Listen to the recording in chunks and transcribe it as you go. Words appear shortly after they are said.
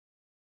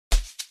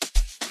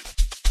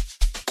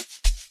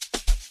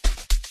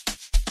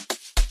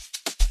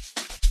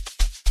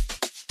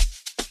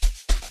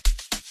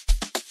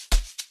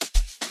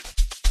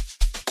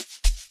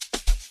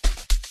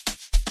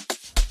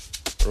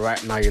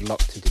Right now you're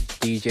locked into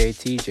DJ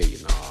Teejay, you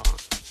know.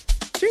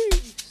 Jeez.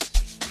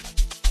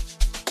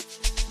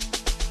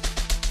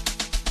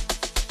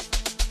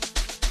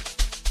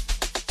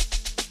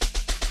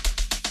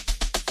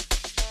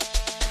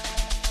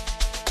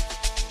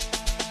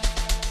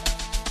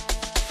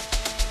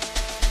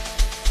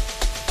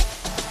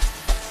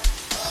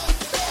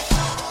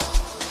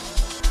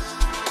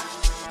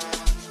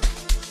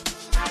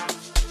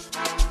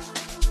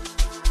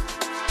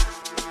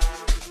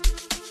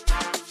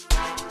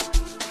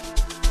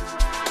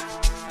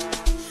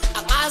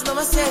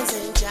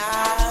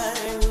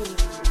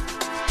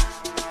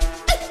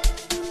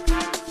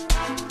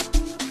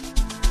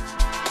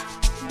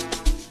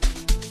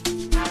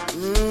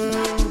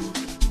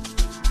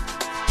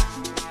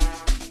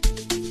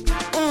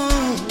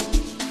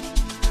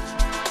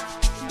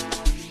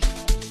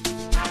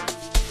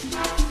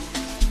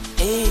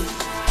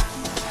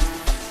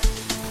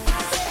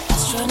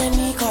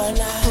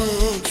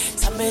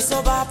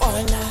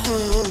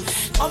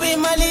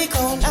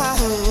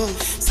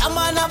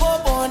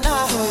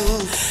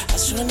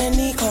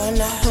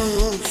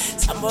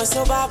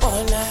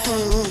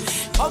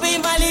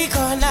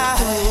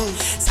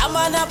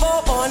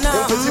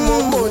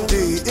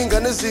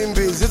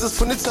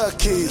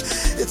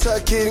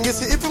 Itaki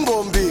ngisi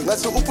ipimbombi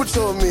ngathi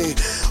upuchomi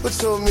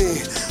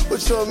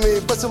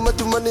bathi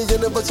madumane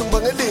yena bathi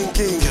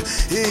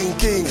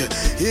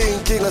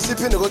inkinga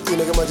siphinde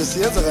kogcina ke manje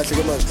siyenza kahle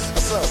ke manje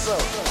asa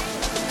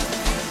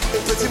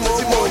Petit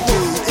Mondi,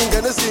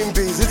 ingane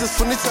zimbi, zithi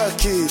sifuna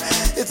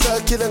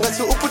Itaki la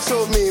ngathi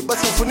upuchomi,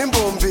 bathi ufuna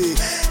imbombi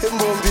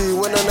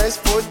wena nice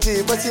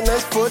body, bathi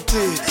nice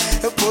body,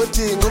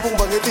 ngoba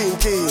ngibangela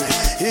inkinga,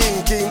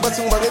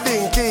 bathi ngibangela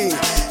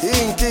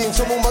inkinga,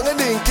 soba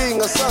ngibangela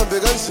inkinga, asambe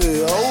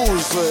kanje,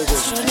 awuzweke.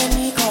 Shone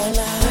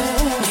nikhona,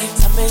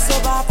 sambe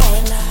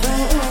sobabona,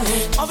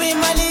 obi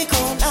imali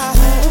khona,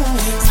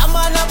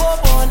 samana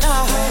bobona,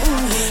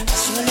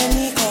 shone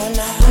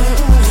nikhona,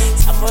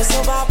 sambe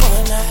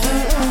sobabona,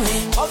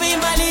 obi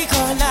imali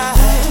khona,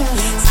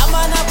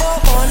 samana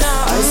bobona.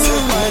 I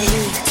said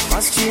mali,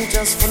 must change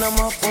just for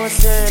my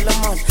portela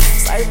man.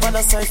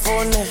 Sayibhala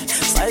sayifone,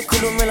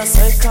 sayikhulumela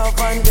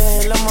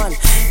sayikhavandela man.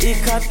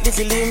 Ikat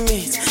little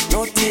limit,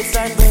 no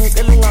deadline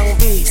bengicela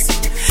ungangibisi.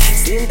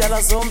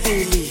 Sindala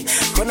zombili,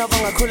 khona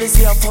bangakhule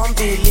siya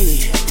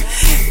phambili.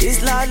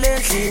 Isilale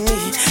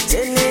endlini,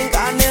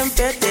 seningane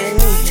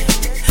empedeni.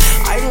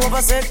 Ayi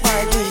ngoba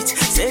sekubhalithi,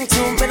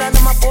 sengithumbela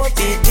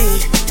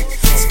namabhodidi.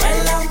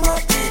 Spela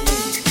amabili,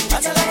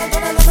 bathala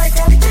abantwana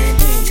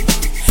nabayikambili.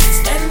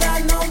 Spenda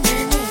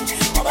nomini,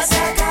 ngoba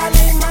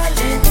siyakhala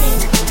imalini.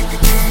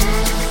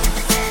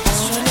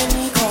 Ashone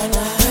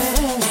nikhona,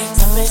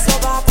 sambe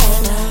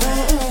sobabona.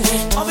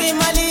 Obi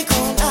imali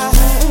khona,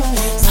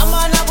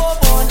 samana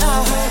bobona.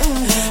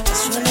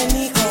 Ashone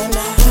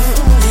nikhona,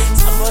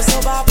 sambe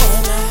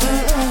sobabona.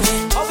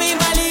 Obi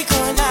imali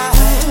khona,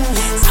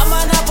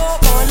 samana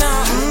bobona.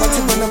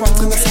 Bathi bona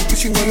bagcina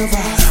sipusha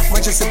ingolova,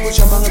 manje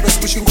sipusha manga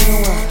besipusha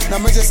ingolova.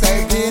 Namanje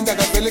sayiphinda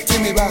kavele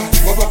kimi ba,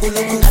 ngoba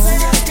kulokhu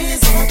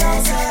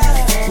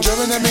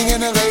njobe nami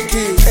ngena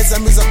ngayikhi,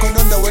 ezambiza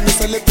khona ndaweni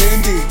isele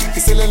bendi,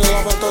 iselela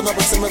labantwana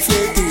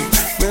basemafleti,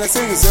 mina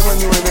sengizeba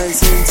ni wena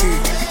isenti.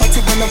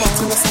 Bathi bona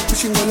bagcina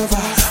sipusha ingolova,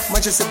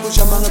 manje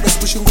sipusha manga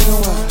besipusha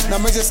ingolova.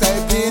 Namanje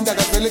sayiphinda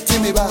kavele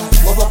kimi ba,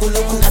 ngoba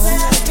kulokhu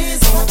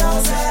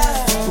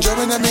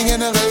njobe nami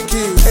ngena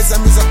ngayikhi,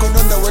 ezambiza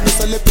khona ndaweni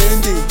isele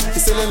bendi,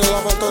 iselela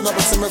labantwana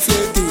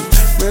basemafleti,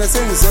 mina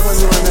sengizeba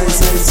ni wena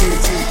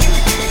isenti.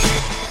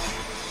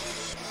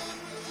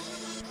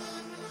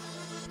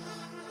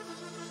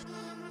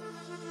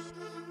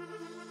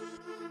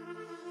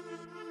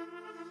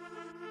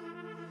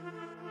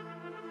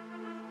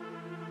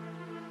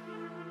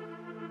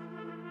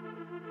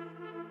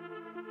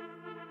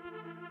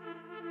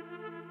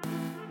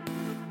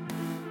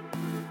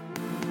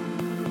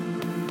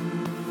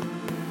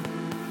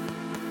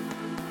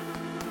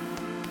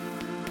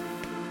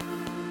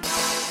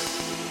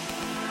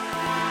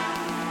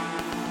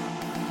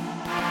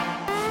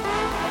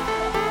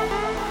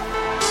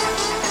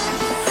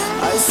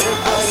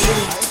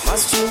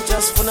 Must change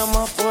just for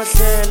my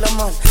portela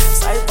man.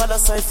 Sayibhala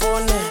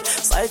sayifone,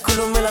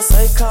 sayikhulumela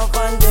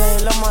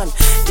sayikhavandela man.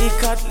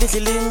 Ikat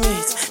little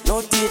limit,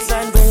 no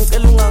deadline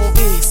bengicela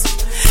ungangibisi.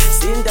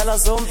 Sindala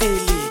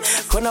zombili,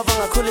 khona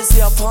bangakhule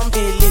siya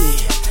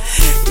phambili.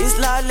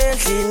 Isilale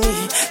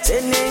endlini,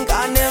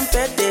 seningane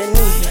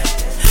empedeni.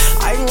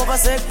 Ayi ngoba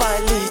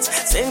sekubhalithi,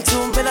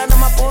 sengithumbela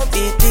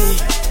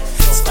namabhodidi.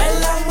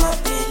 Spela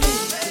amabili,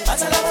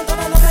 bathala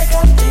abantwana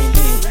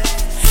nabayikambili.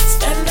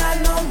 Spenda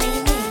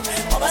nomini,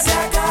 ngoba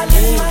siyakhala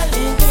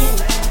imalini.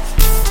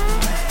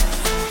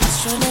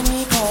 Ashone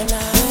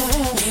nikhona,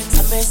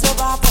 sambe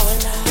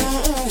sobabona.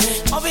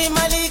 Obi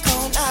imali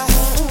khona,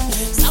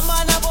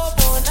 samana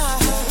bobona.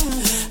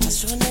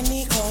 Ashone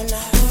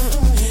nikhona,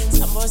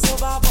 sambe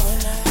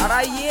sobabona.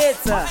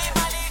 Arayeta.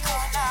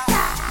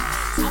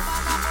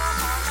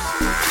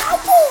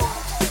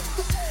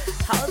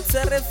 How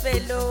to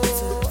fellow?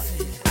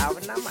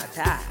 Avna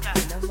mata.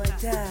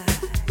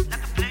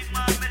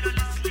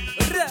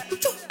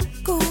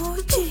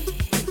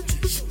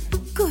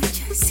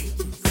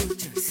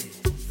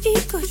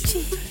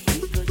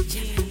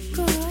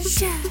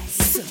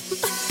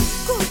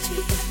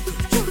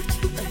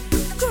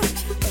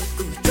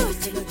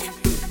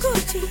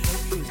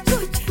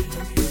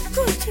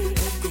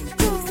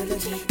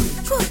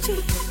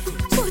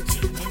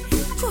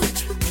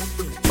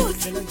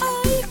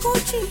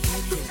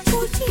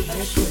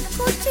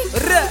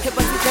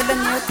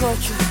 Hebatidala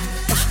ngekocho,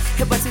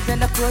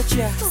 hebatidala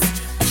gorgeous.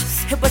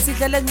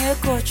 Hebatidala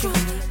ngekocho,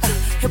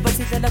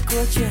 hebatidala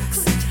gorgeous.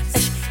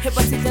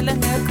 Hebatidala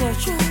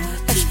ngekocho,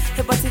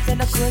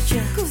 hebatidala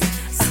gorgeous.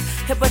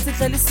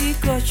 Hebatidala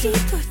sikocho,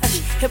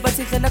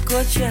 hebatidala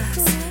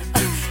gorgeous.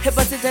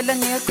 Hebatidala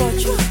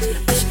ngekocho,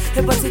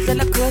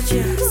 hebatidala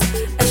gorgeous.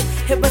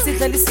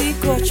 Hebatidala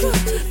sikocho,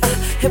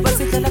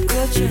 hebatidala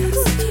gorgeous.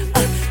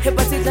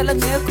 Hebatidala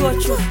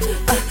ngekocho,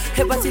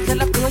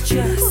 hebatidala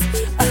gorgeous.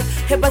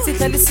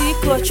 Hebatidala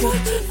sikocho,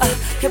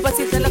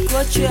 hebatidala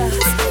gorgeous.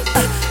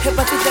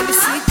 Hebatidala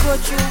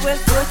sikocho, well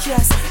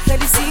gorgeous.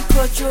 Dala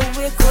sikocho,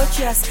 well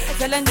gorgeous.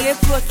 Dala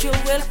ngekocho,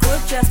 well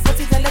gorgeous.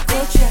 Batidala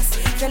gorgeous,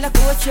 dala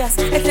gorgeous.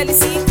 Dala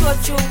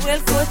sikocho,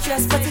 well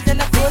gorgeous.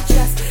 Batidala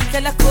gorgeous,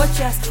 dala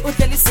gorgeous.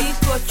 Dala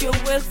sikocho,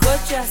 well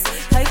gorgeous.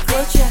 High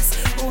gorgeous,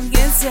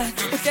 ungenza.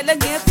 Dala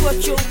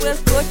ngekocho, well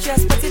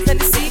gorgeous.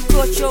 Batidala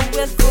sikocho,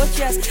 well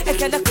gorgeous.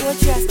 Dala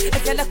gorgeous,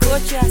 dala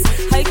gorgeous.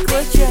 High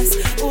gorgeous,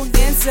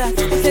 ungenza.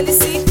 Dala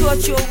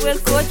sikocho, well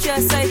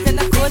gorgeous.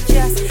 Dala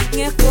gorgeous,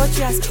 nge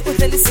gorgeous.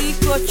 Dala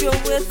sikocho,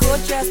 well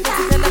gorgeous.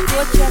 Batidala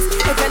gorgeous,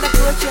 dala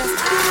gorgeous.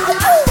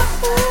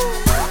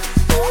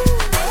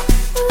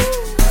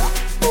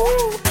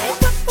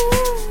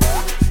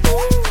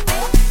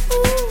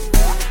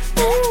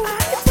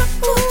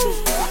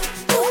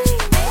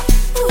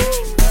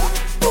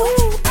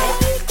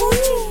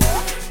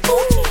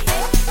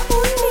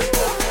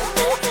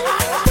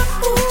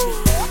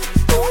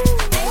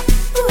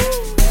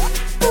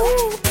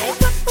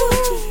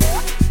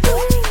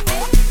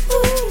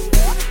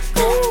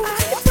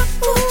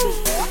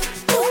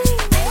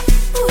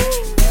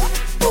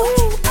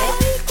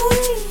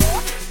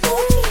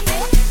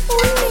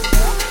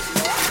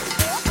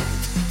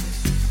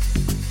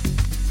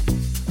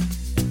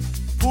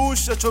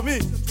 Chomi,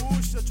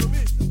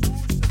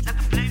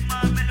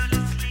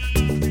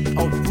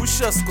 au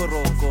pusha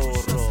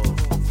skorokoro,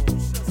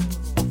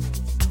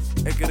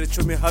 ekere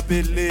chomi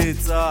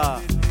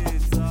habeletsa.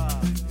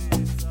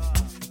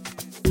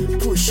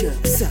 Pusha,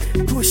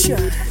 pusha,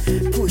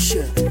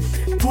 pusha,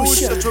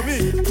 pusha, chomi,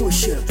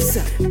 pusha,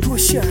 pusha,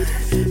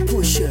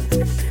 pusha,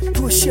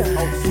 pusha,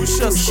 au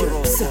pusha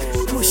skorokoro,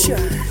 pusha,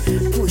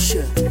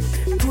 pusha,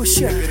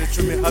 pusha, ekere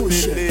chomi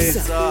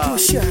habeletsa.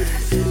 pusha,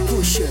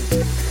 pusha,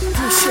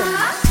 pusha.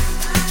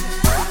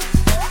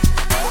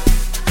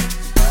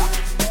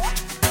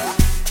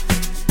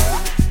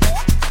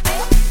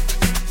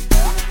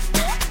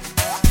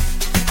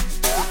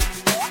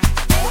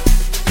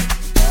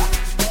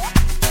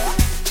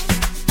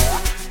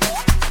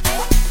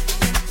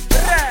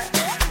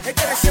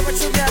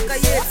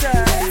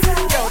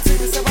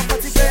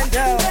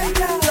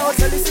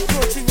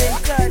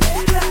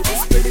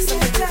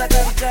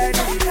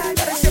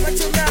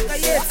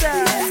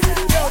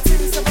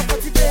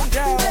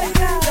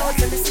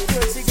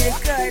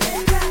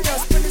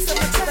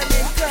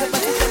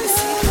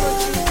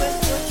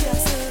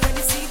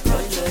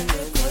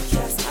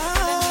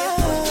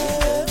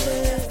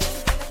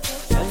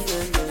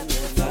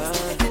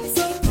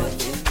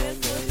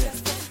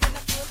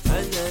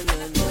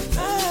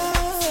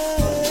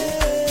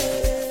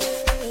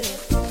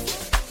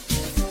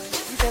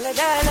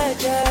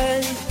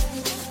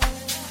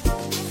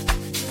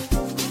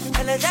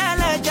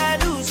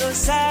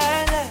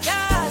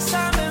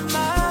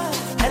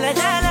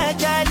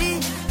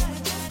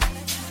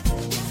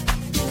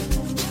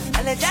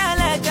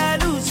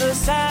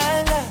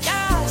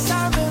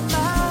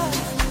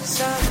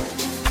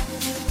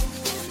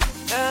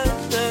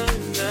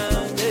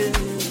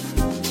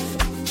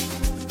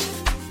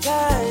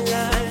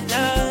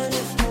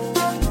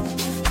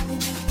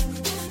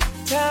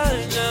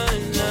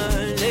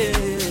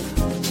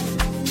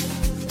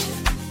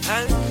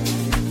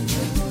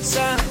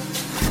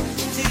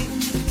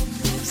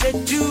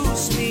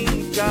 Seduce me,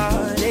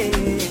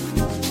 darling.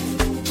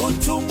 Go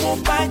to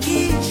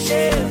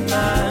Mopakishe,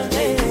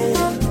 darling.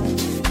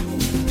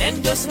 And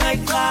just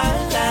like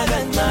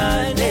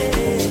Kalagane,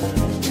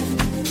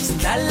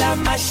 Stella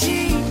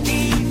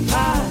Machine,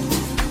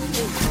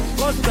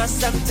 but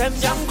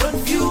sometimes I'm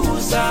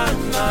confused,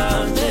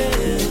 man.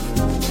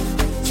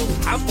 So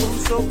I'm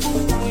so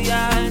cool,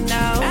 yeah,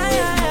 now.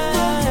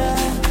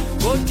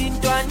 Go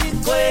into any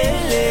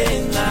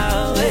quailing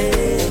now.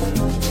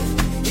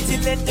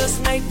 Let us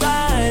night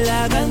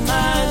like a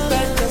man,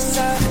 but the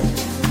sun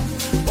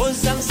was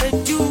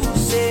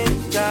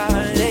seducing,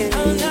 darling.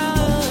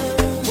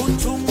 Put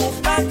to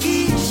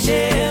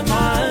Mopakishe,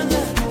 man.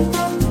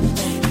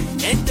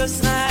 Let us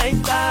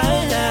night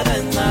like a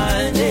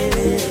man.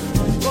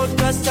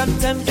 But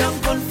sometimes I'm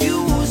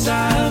confused,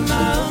 man.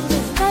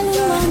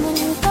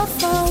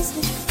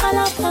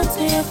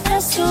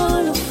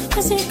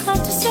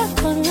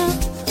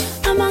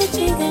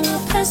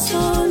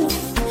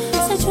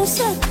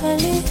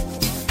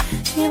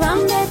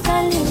 Ibambe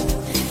tali,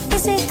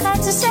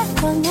 isikhathi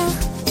sekhona,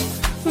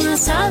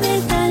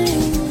 ungasabi tali,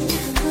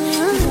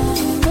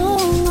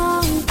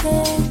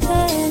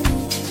 ungangiphepheli,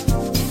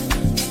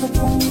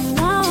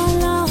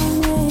 sophumala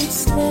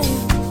ngekuse,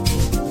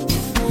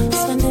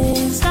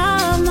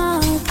 sendizama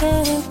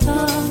kepha.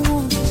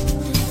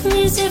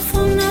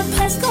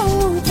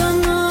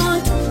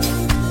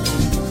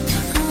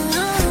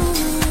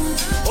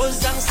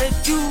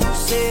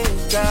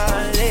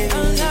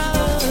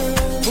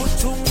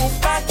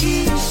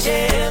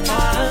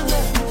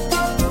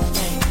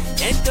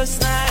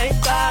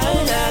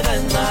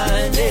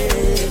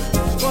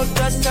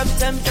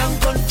 sometimes I'm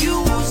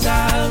confused,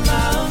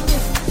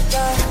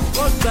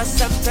 Kodwa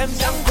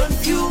sometimes I'm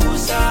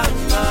confused,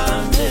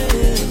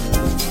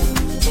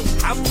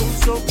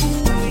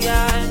 Akumsokuya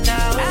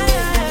nawe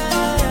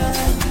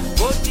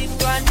Koti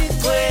twani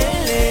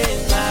kwele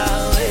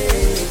nawe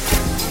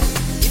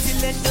Iti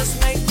lentos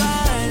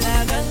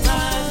naipala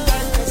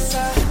ganganga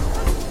sa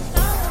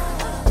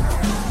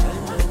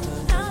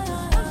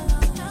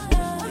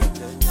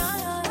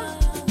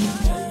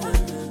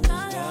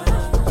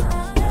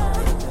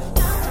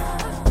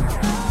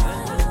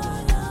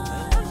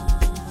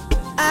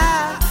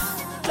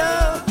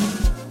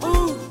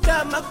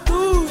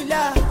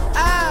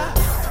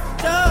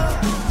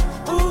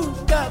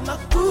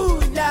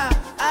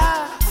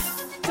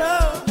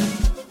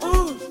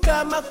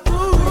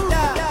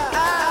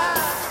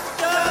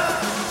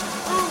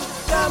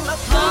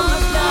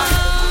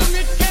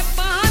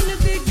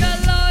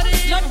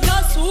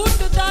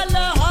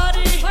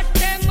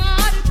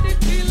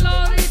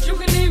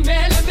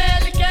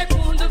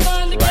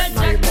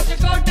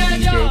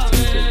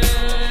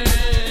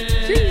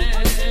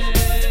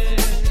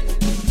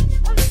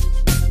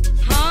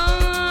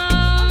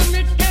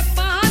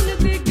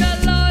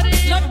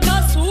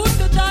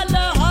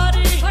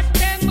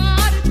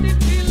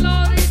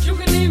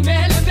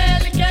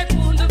Mel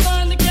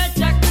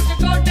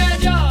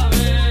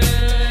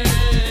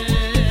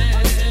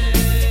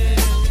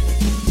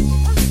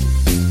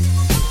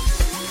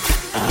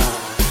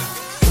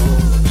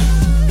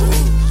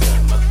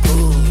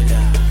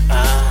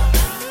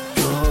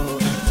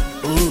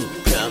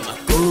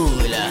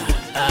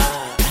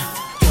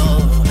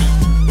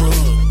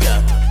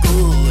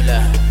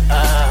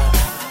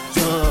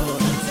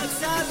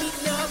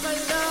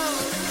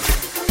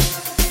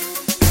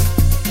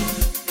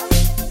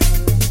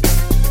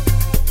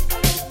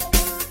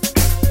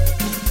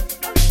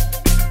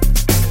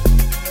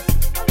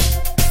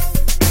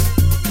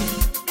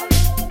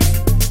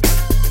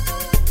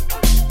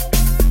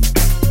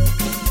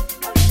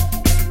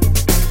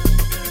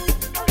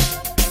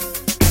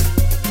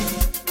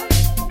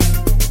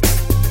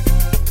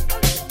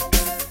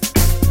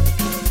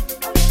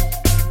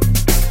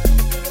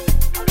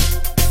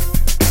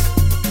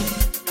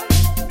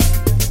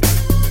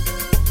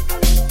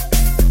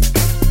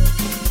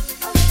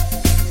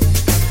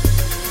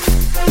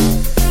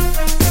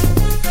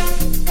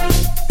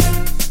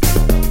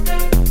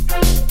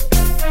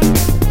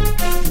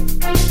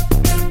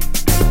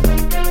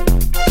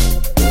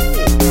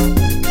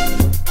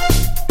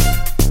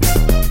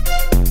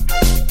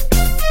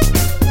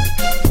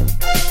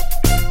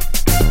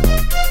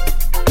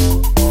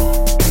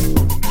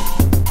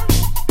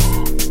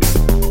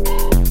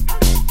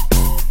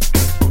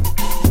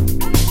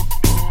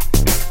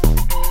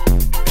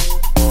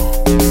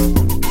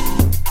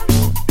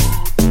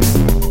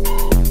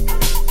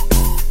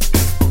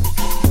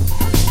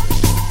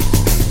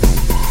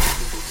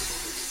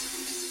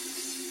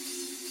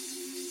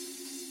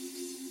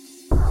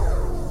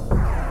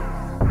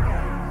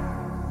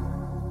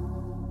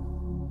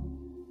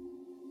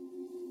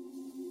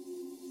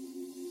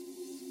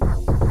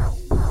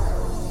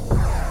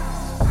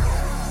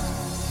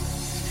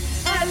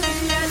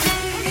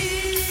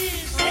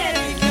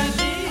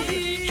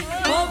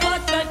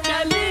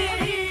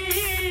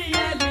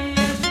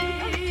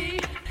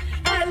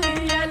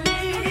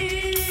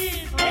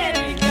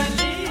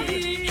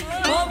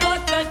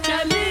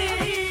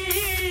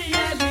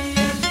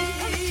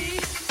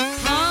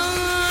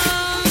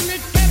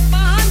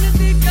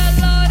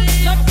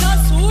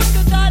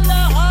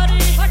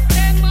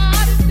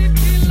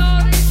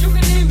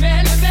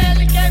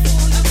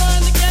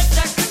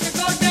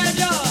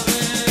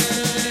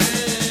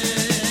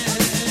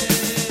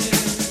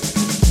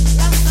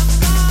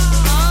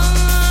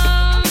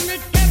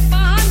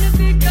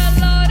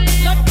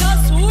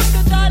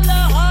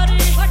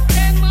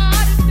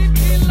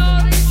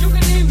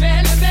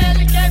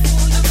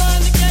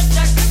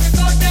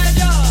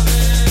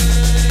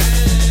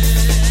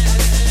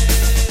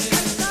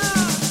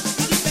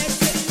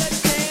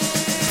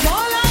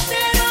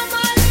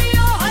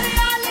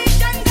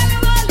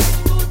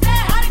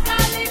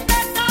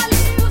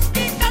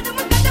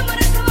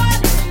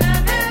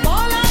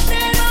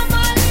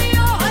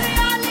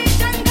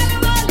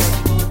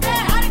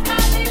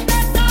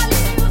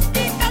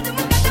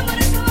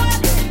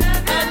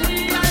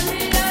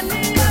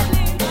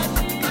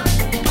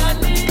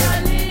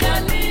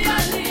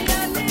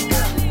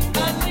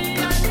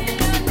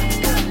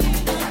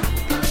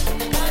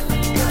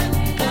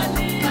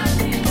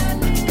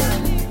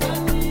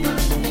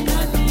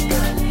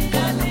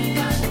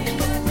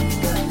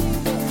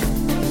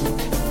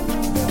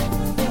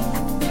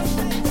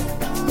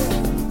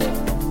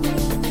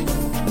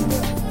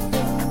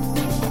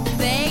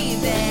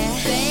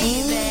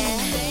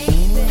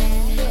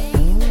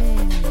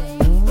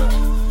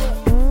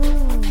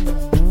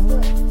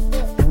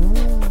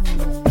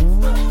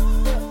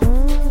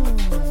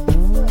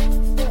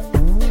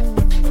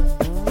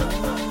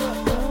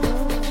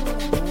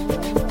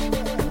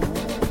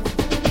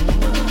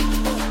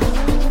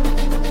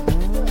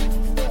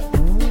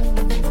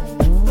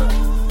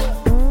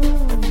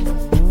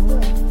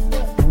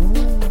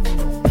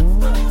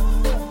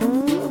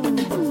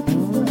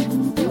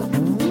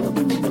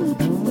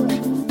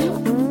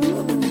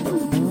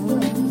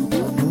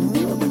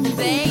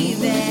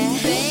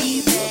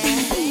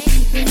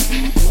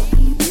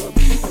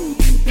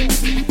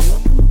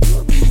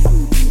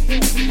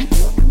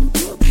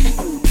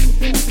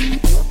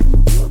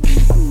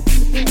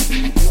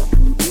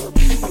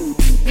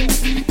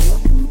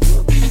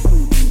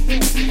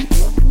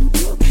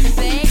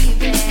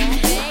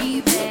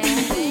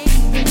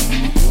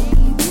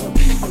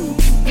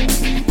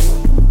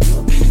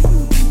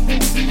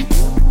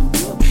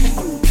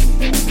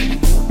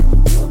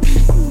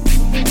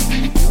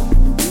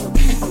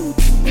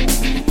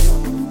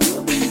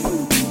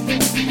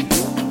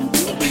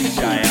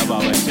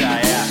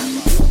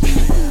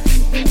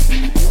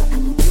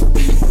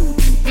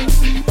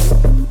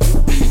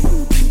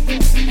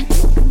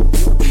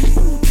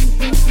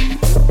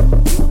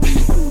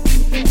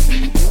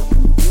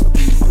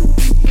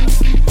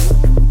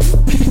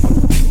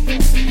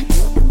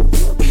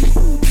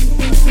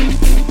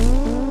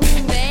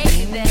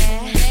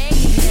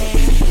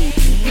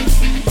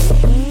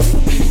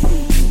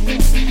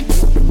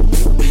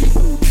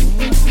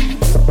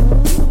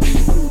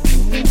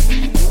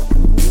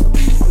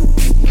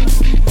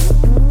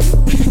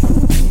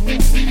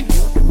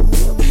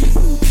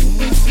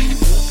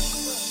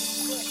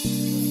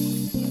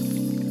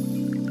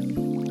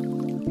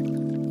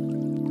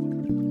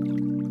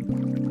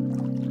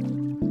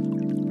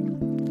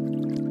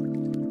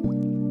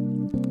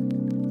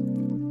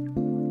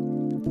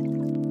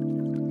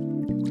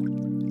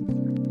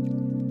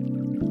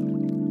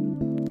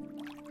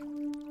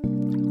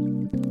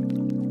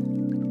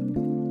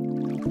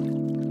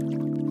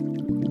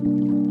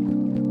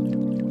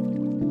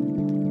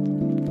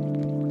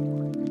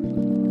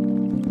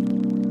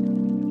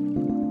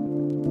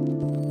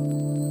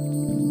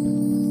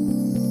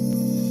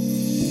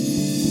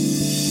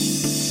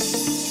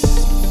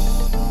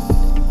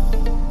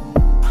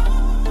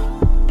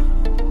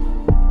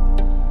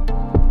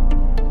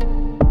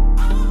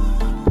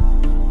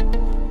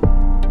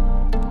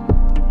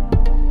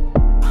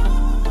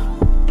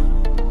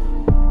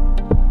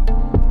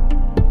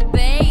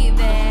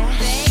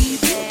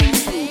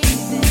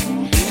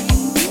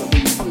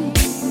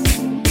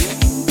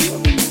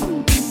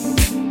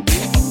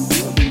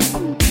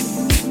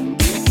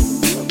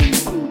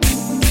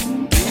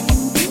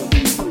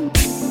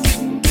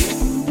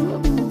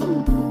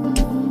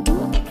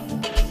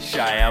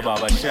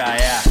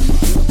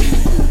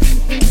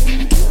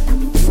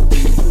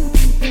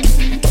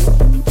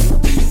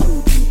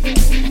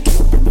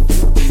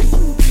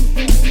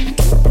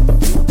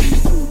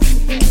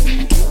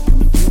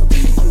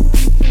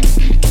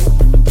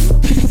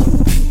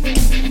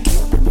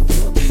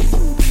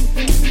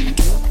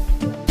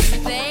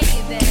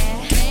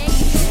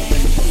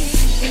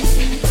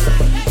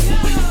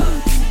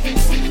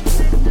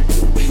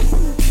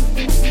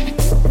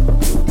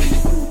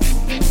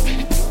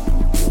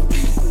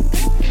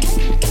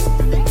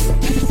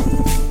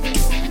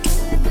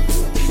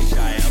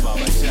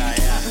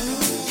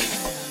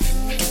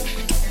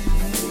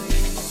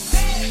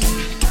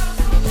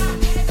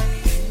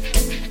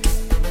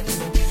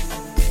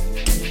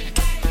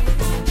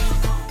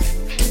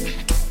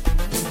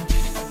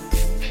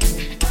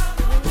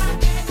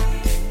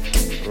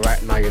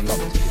you're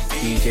locked to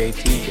DJ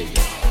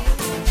Teejay.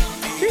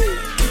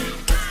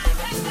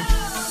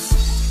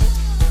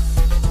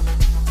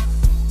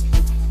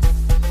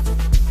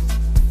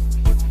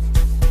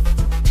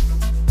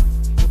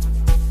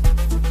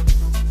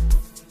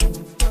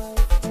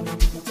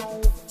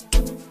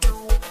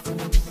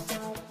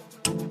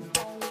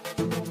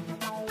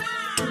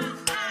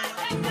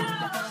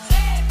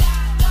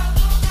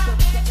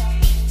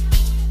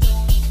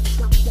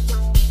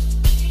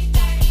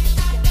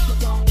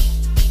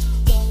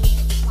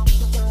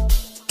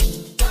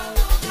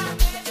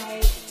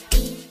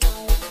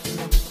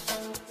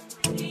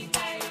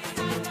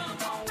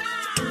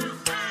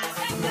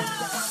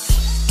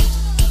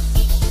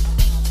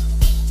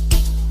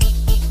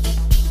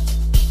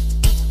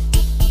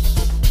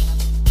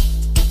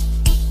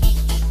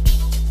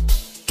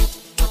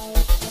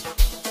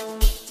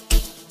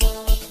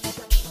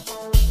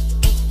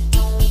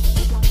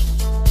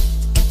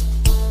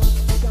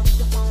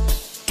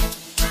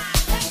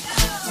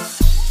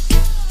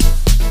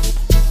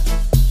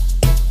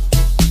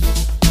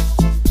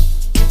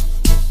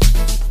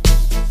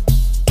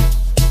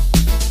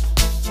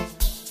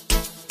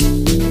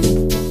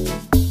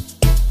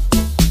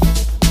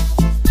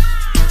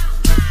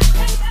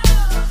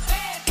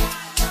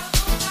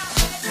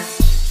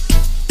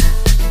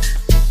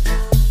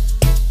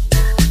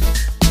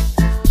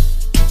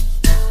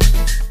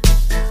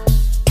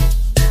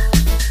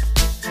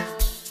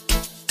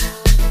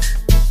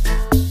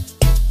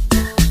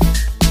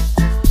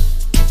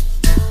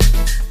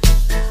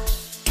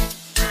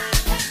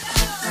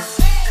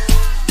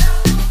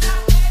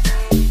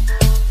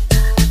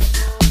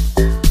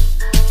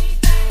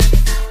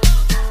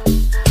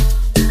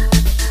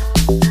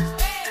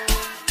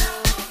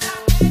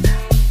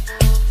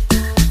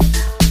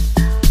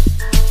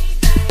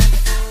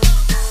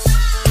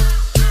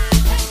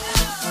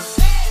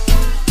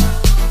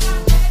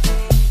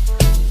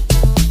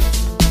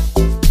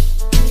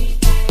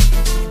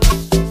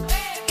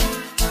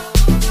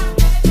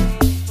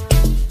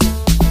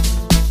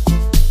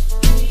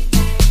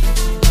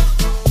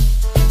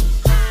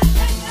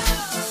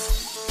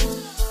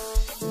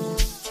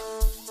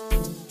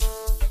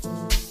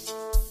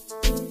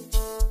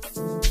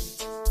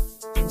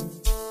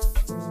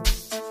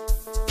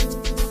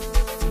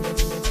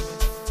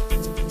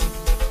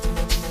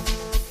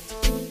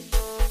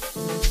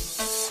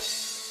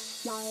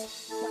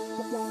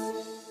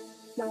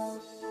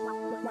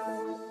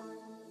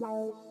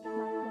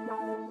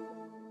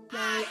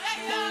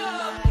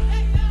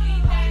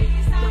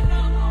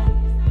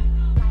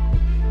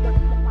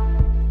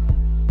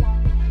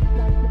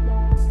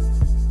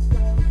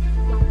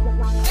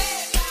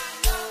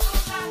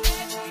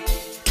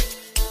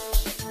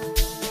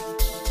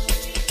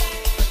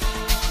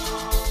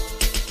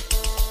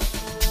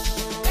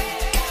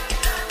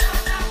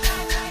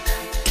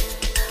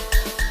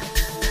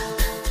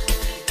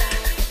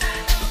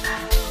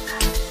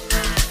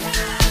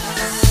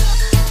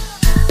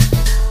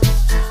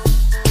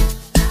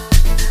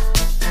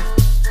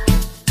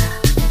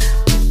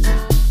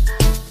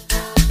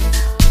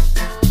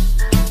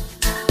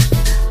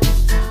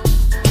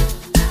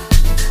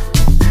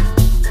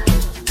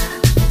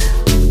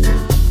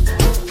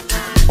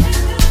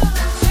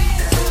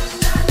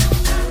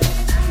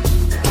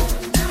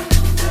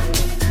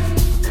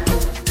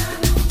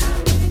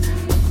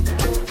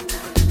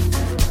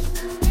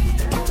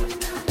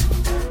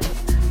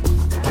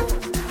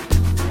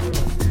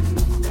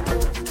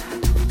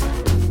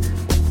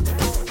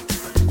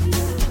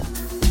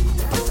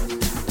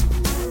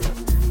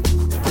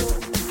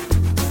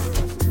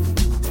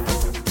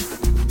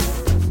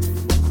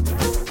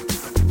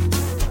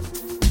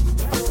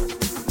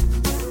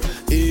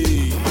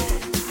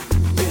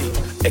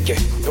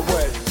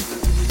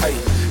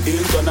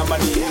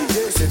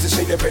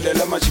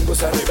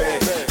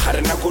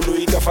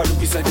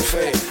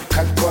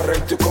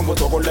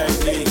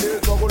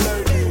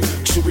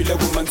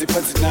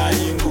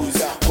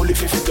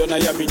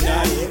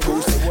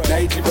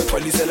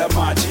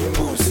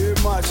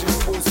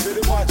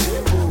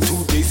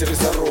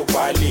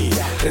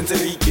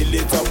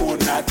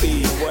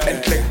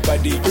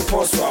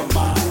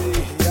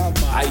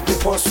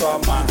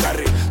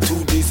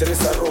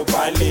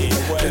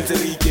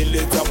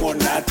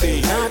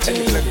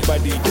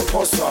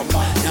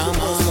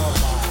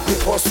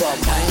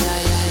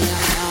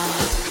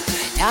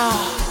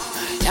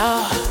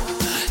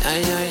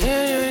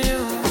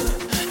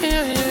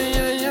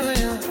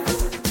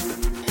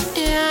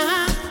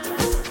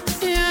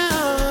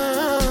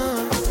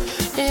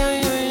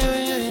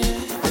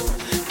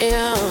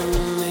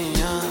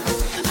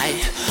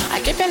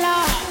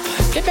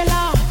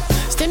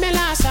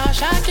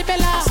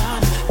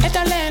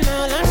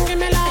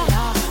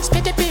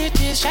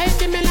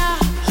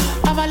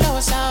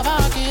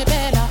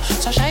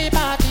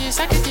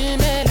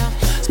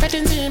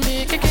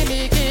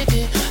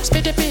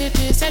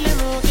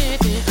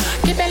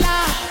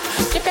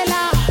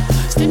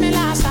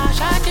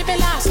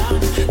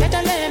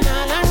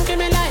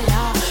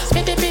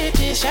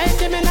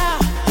 Shake me la,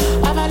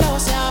 avalo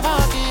se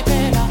avaki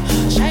pela.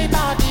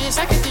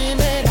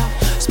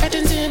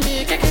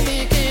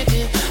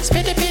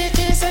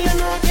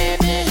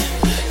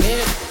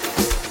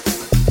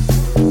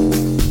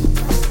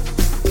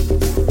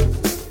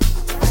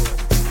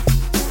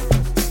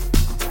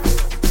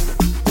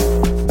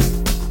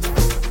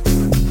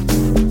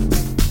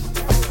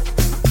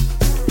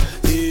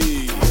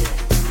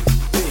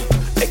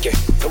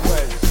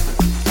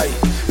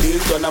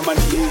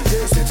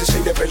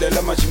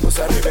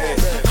 bebe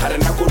gare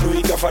nako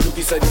loi ka fa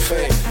lokisa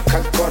dife ka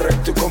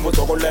correct como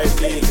toko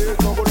lightning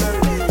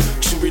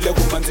shubile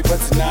kumanzi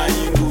phatsi nayi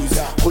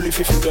imbuzi khuli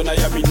 15 dona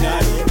ya mina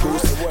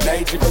imbuzi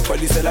nightly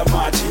bagcwalisela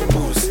mathi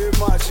imbuzi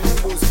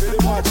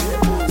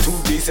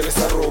 2 days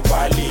resa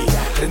robali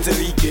renze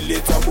re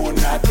ikeletsa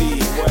monate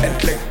and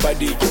black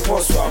body ke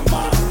poswa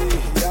ma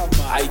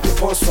ai ke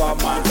poswa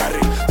ma kare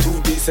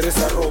 2 days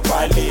resa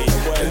robali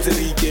renze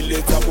re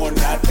ikeletsa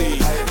monate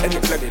and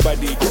black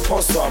body ke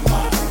poswa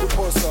ma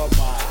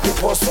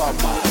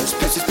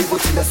Spaces people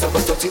till I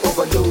suffer dirty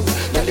overload.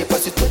 Now they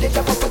pass it to the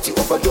lava party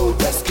overload.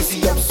 That's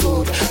kissy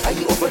absurd. Are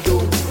you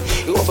overload?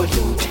 You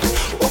overload.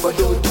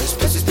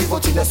 Spaces people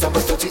till I suffer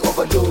dirty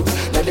overload.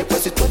 Now they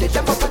pass it to the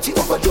lava party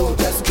overload.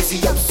 That's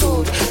kissy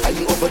absurd. Are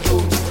you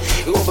overload?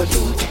 You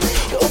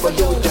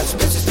overload.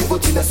 Spaces people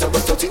till I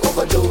suffer dirty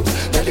overload.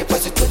 Now they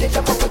pass it to the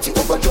lava party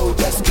overload.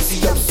 That's kissy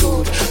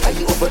absurd. Are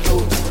you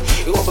overload?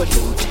 You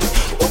overload.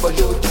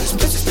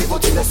 Spaces people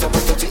till I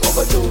suffer dirty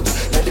overload.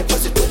 Now they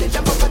pass it to the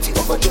lava party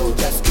overload.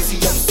 That's kissy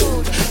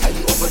absurd. Are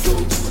you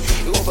overload?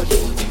 You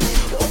overload.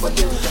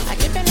 I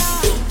keep it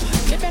low,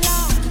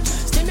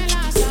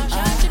 stimulus,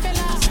 keep it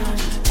low,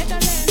 let the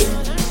lens,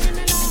 keep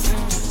it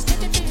low,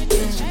 stick it,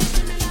 shake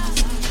it low.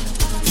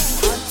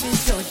 Hot is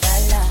so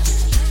dala,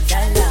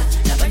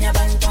 na banya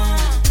bangwa.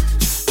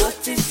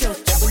 Hot is so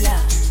jabula,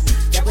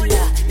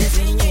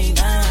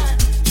 nezinyenga.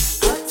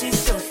 Hot is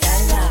so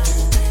dala,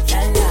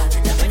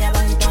 na banya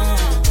bangwa.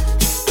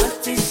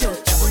 Hot is so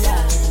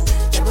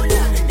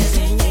jabula,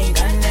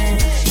 nezinyenga.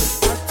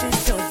 Hot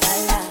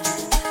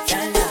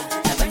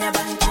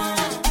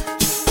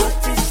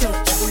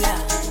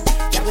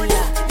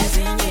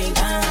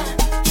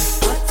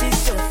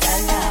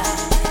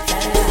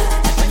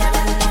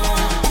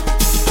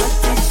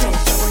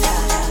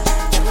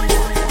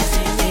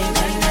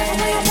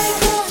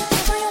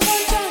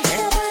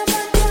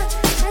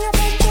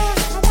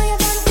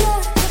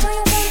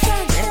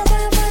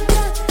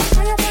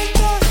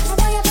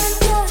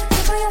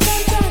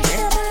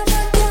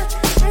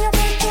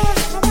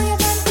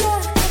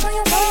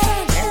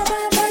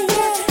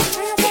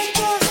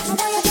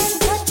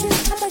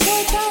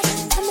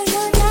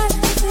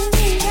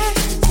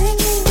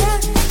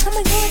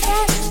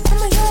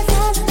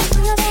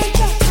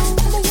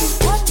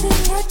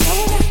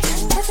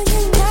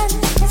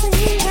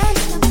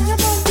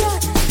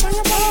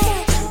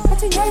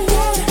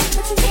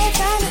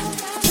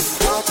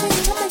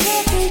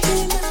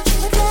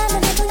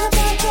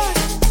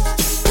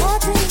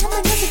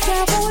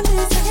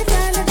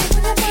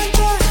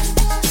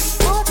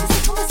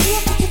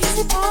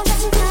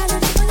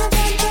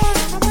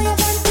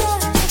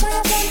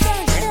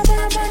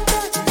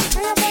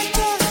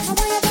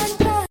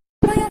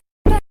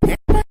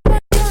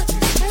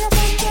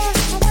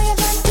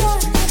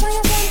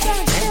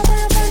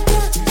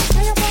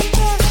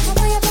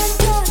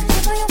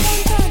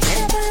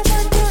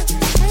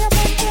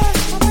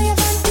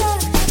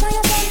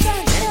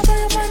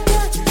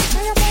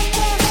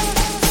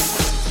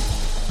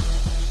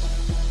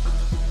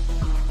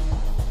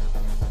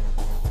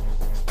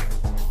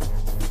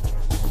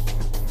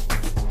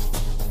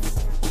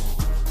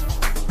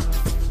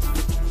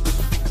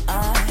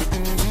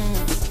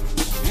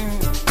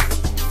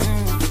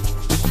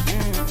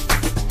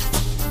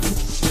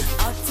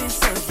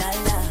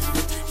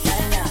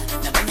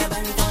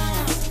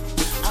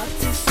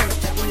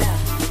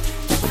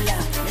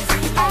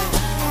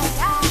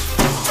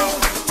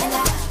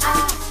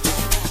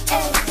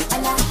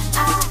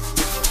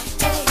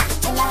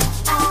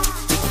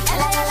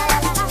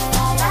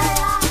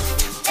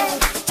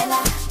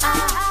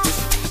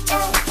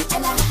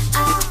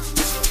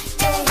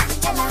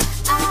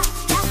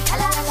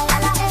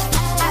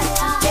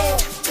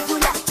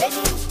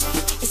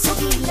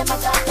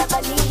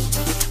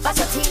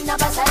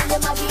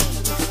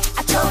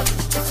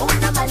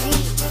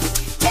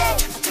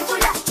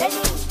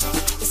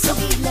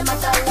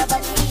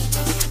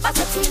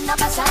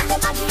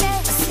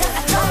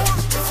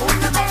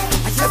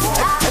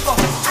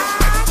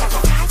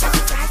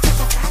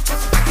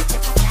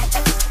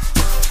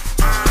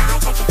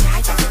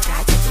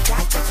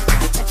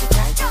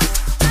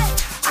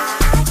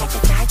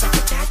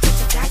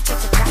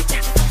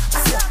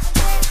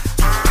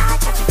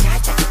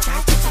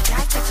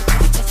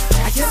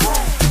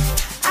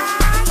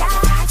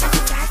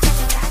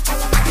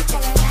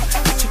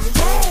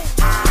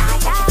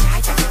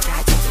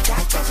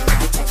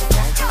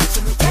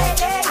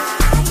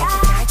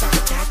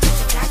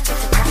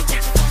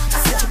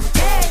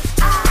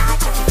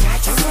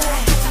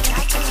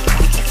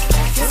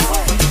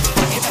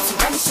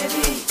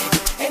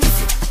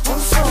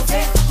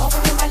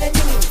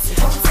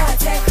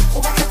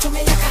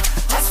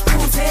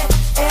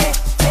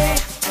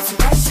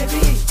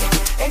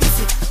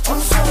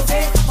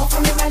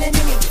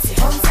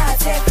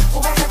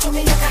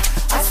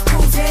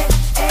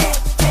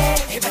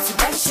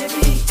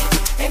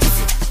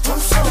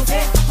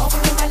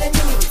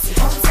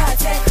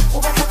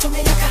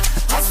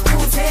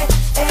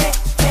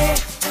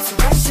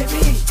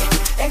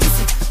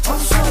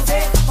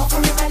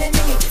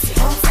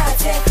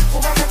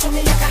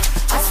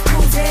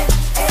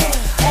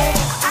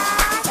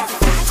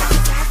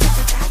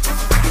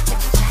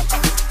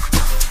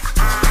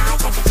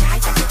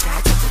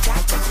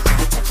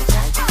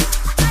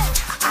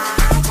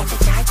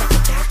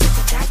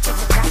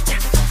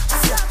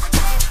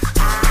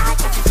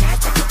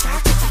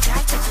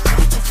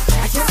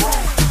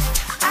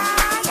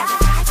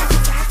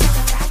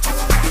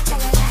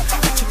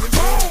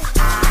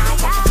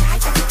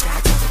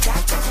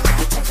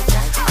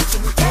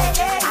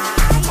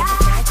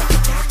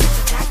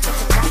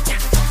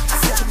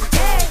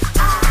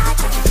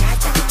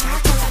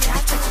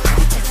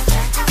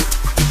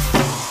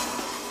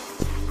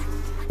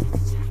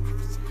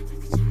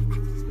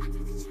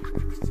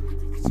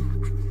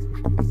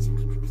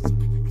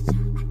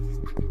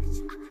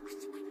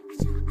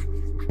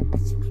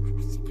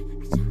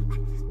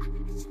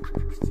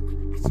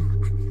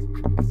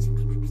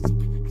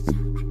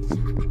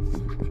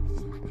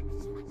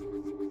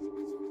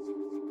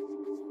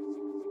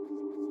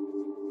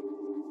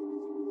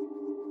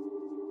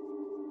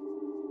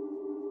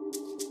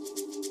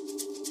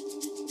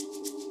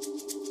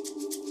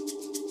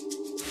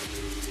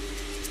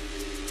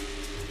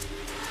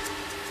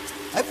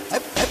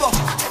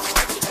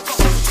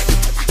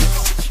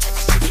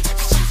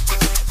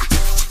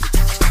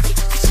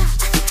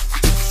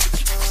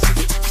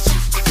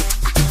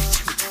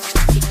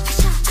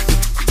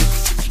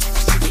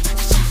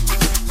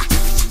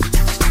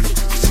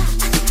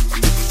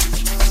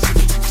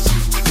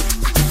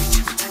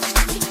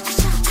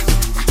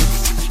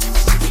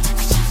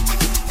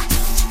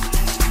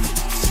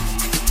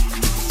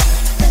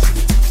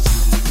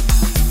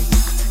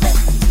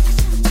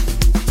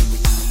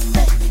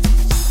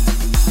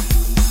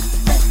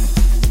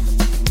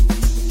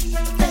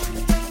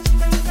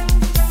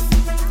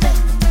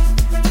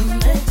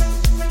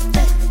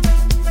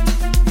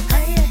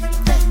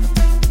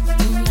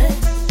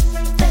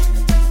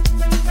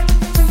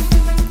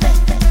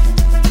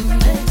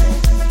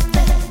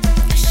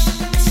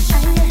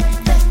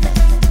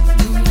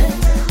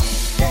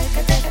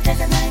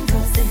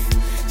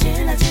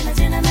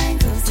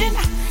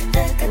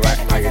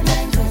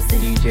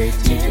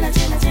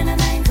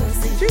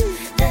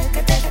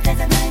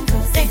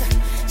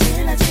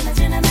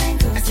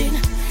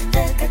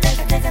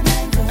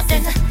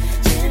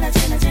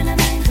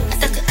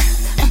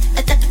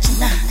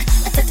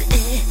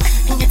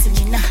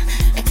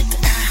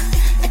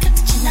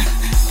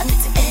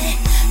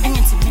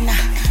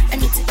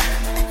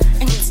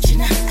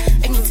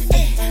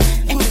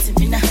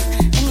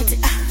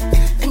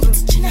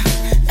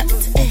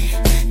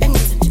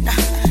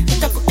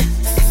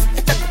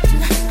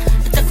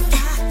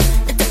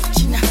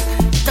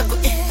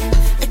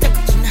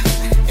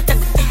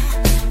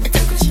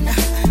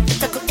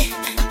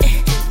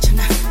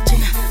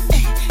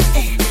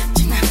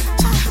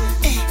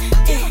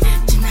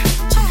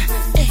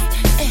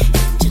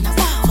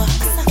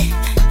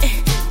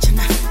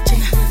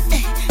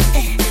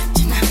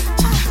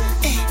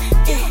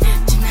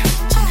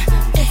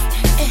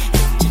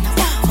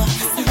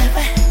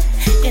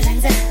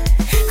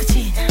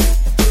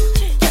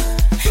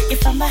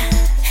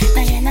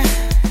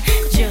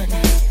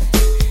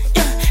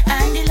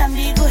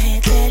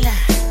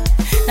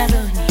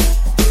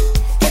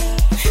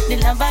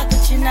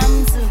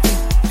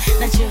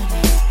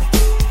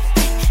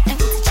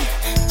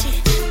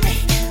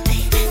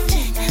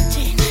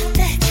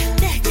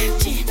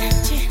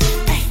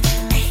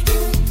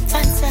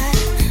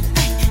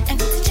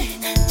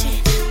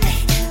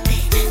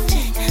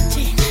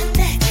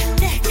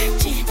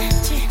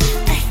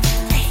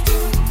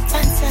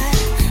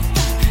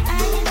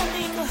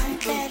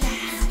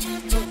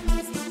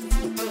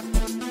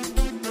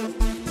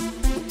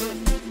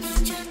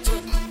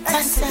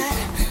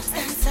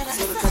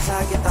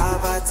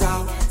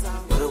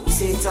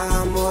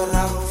busetsa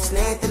morao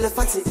snete le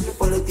fatshe ke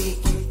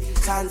politiki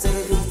tlanze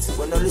ritse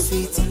bona le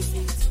sweet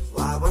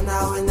wa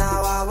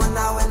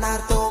bona wena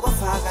to ba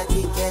faka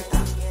diketa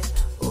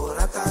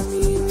ora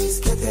kamini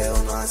skete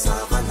ona sa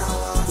bana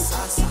wa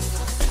sasa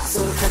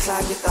so khatla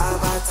ke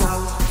taba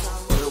tsao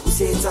o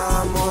busetsa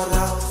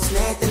morao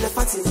snete le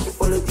fatshe ke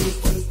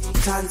politiki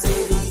tlanze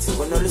ritse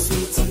bona le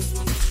sweet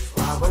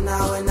wa bona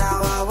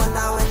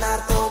wena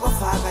to ba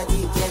faka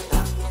diketa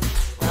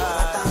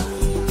ora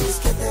kamini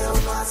skete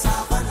ona sa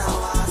bana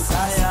wa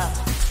sasa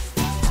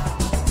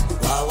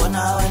wa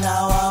bona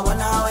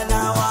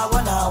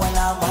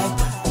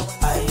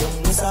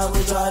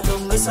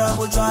misa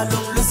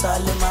bujwalum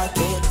lusale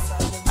market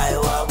ay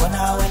wa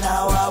bona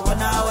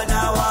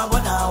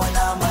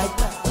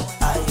maita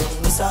ay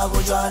misa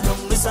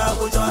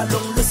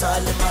bujwalum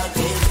lusale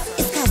market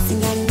isikhathi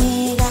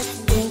ngiyanika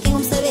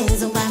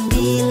ngingumsebenzi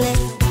ngibambile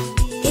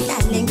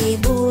idlale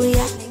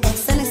ngibuya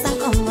ekuseni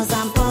sankomo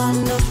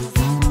zampondo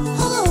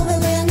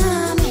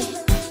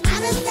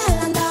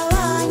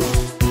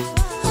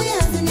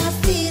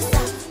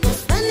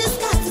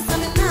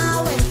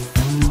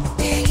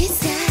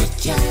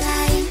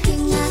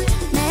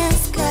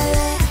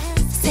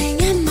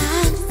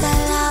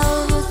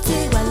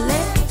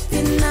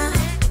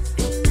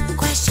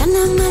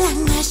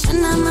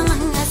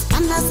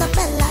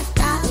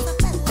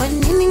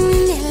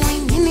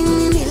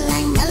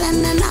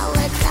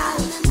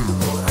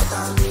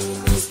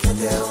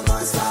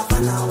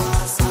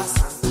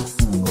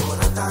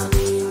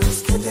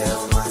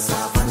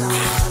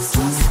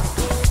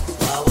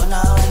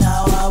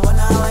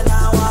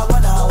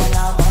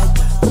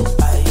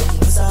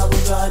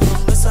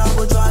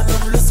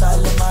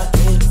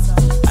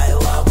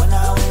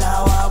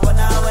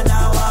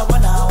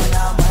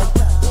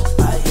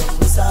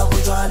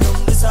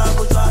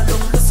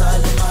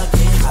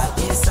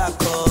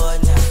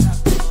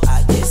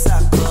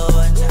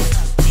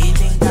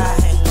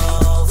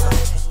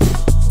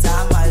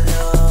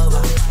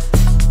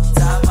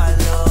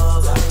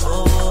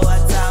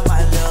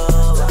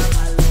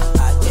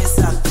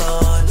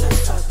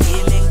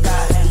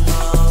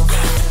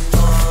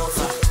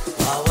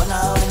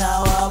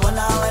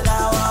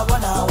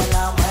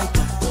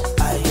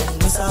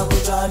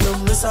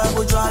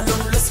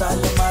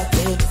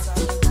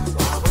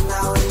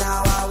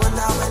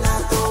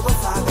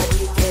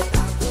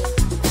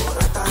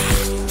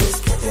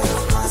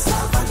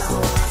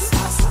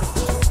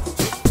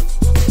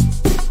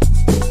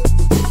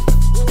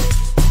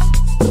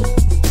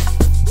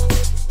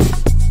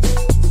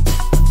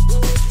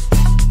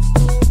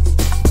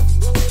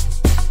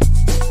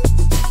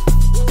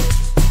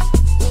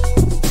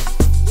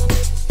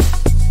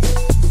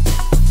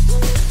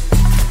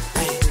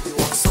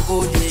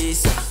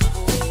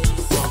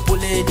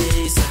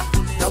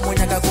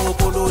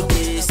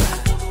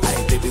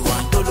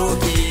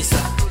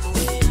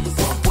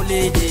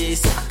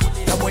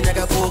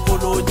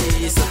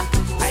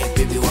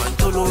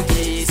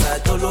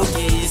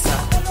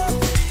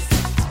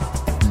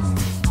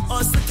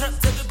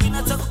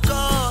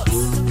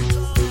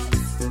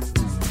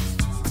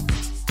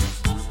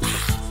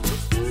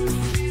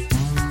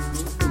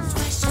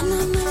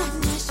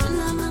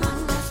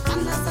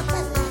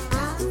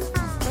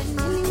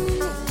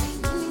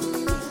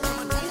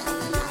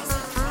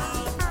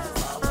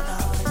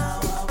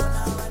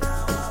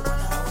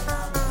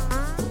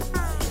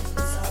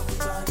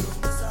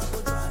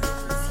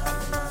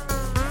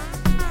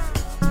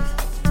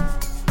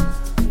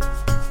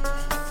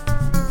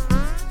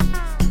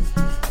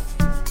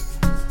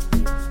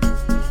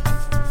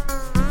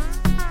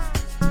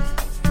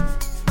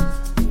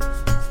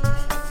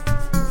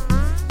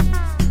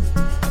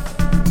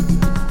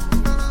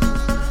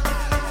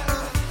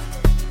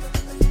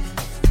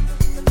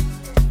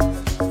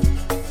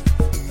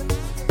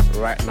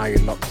Right now you're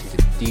locked into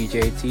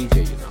DJ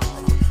Teejay, you know.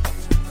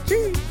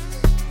 Jeez.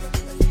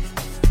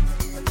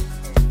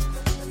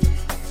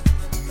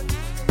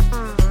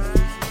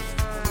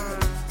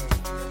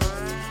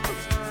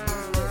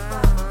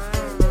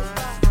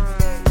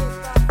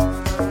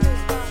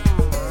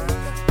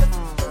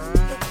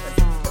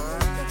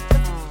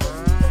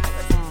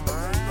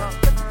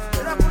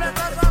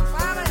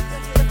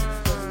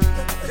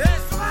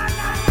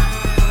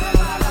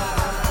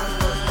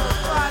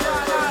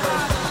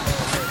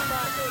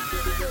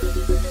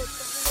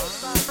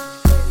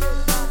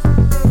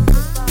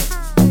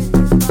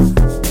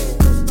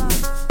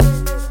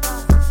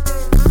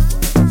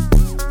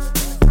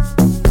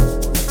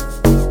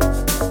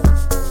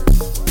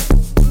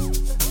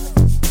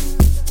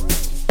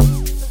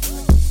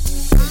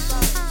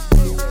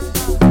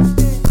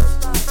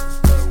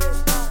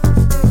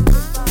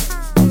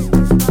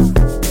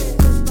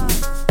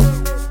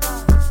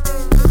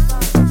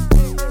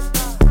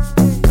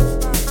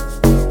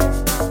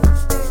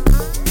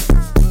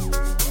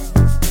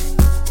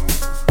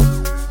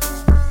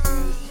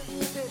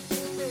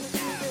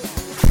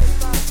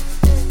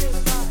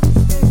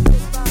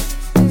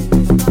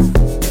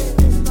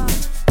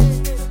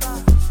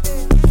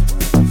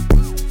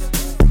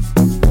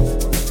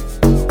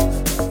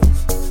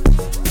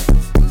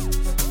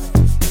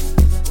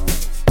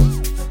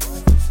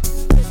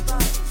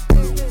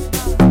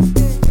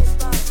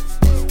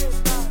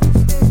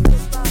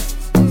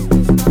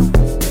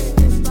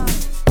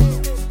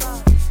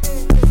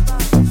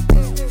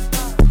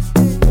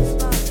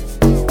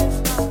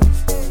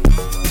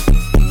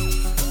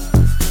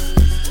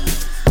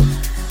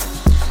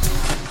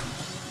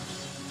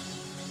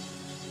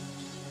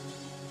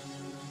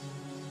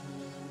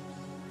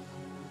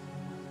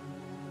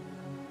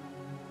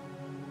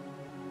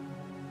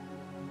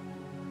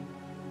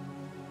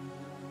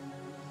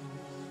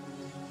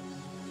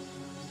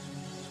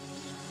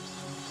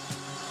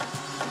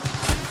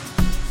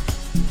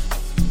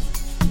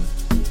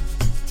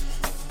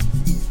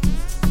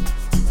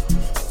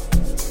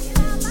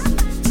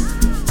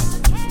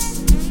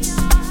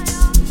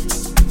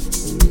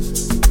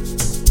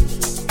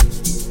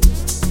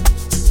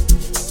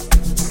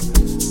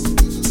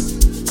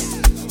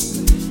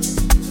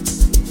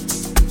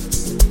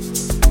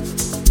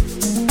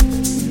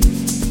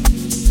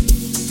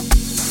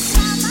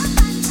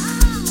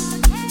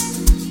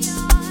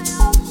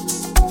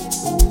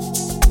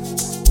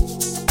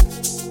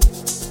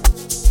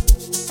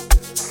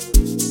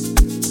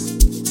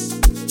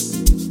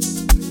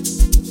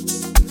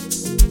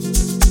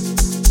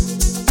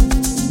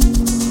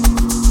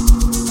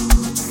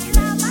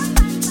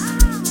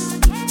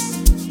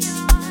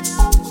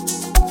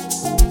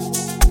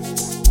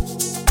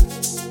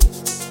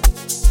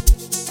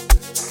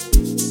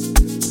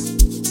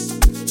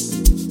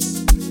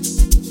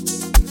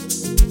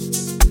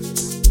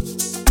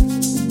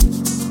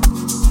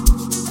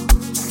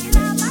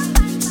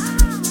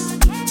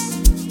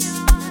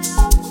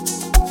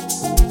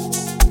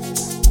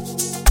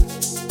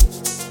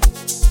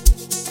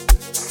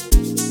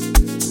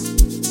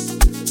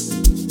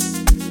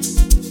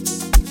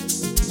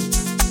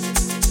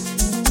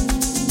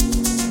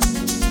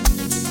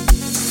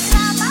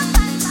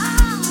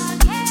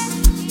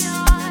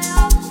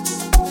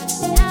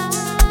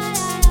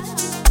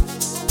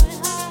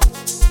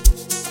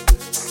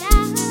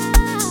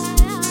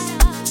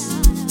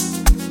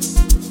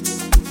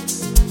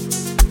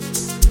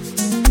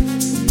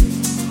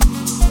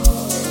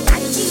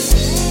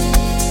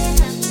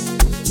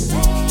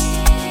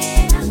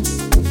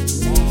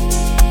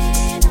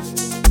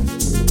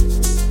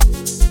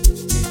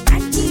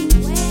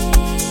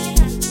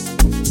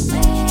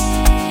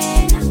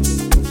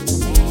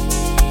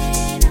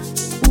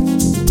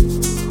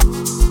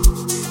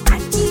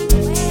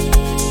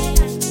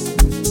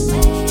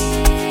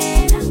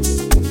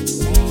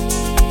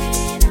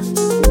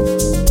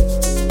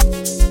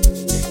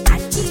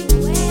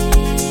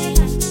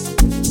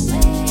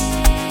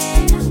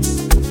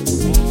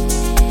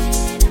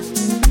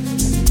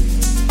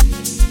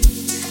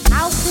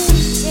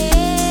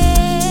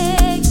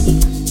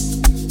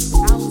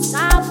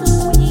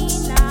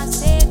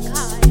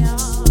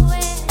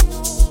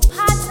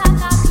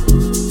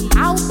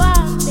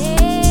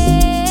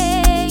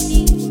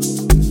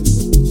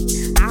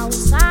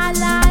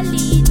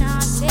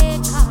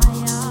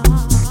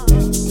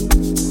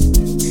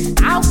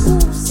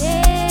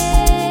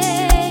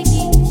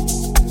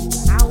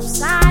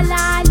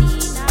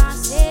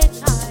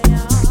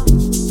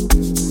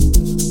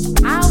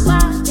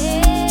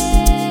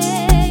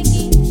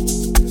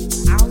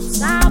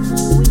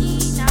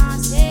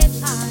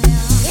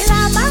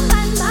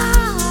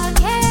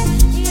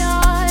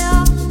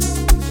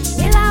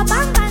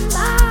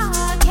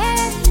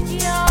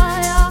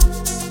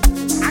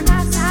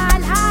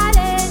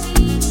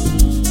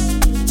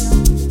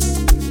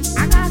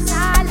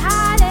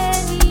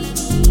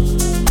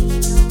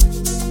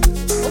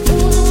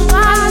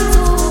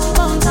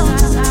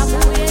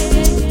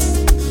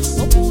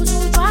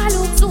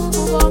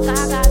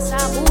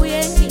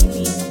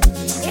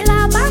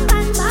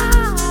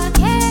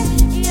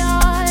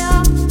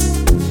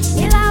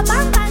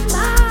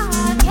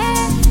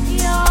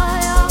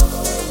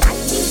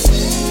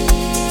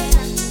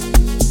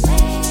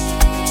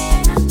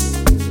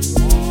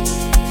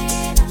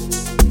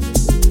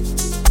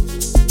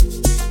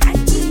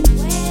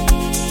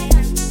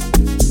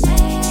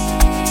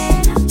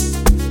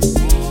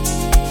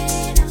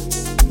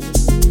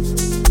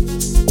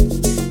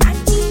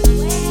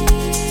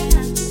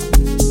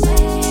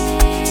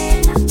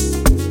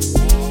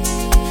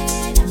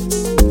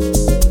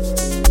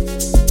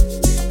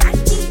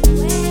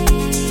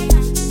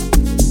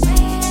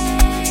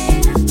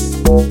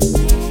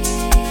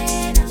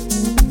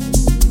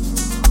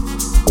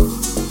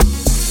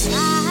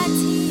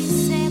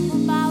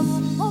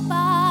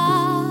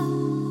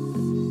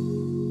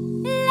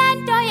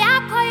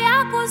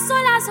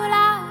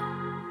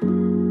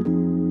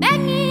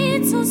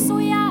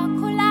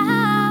 usuyakhula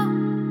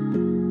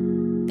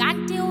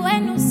kanti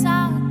wena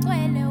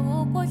usagcwele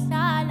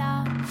ukudlala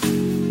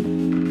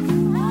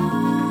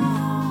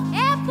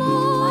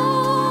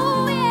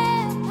ebuye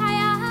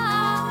ekhaya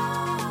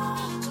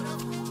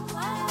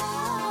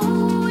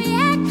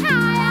uye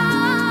ekhaya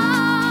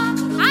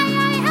ay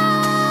ay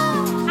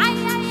ay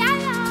ay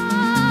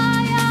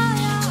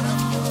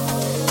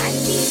ay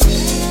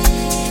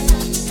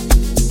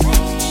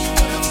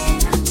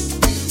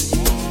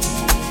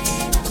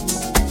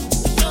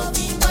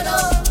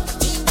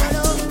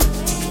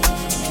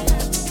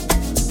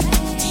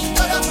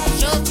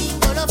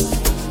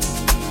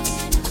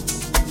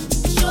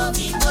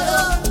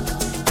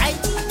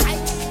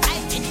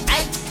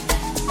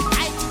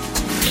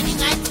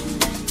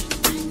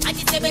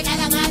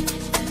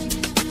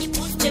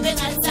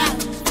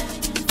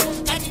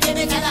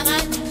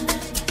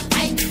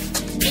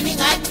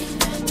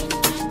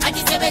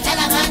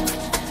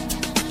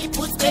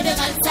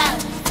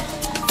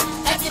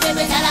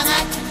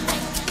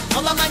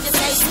Ngoba manje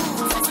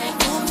sayishuka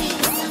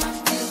sayidumisa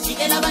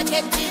jikela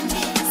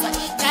abakhethini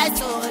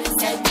sayigazole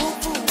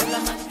sayikhuphula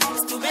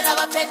sidumela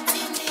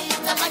abaphethini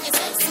manje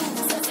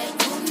sayishuka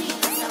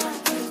sayidumisa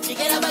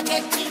jikela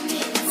abakhethini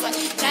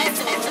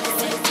sayigazole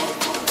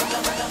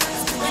sayikhuphula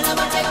sidumela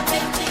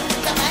abaphethini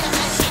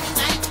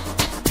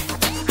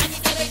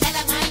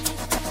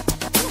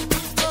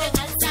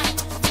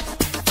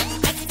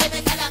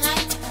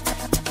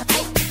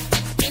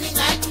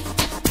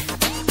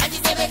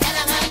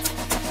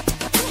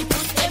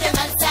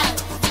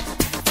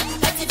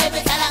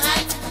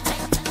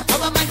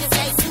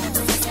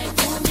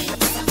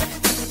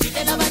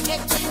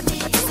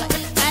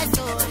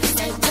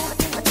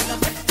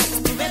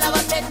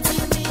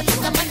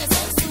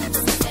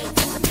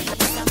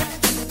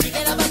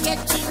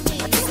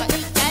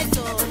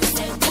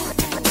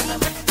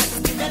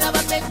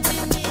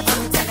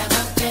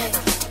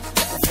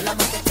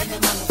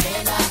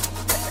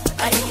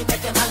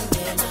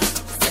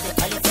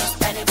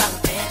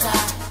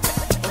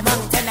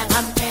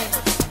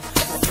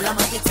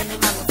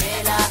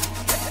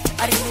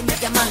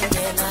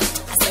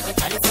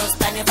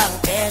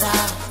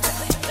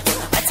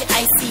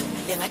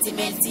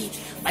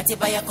bathi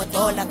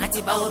bayakodola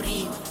ngathi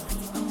bawuriwe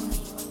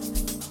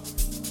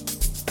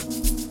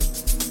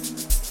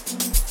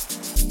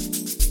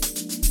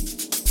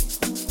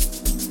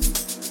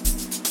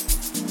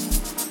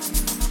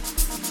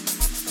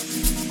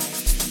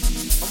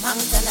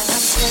umangitana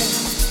ngamse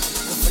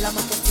uvula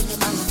amaketini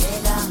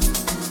mangela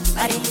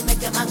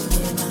barimeke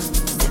mangela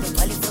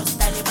sebegcwala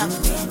ifrostane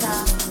bangibeka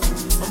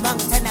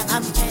umangitana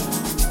ngamse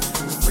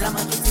uvula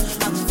amaketini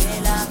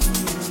mangela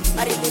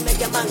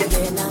barimeke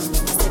mangela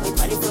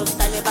sebegcwala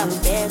ifrostane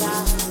bangibeka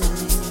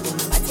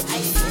bathi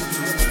ayise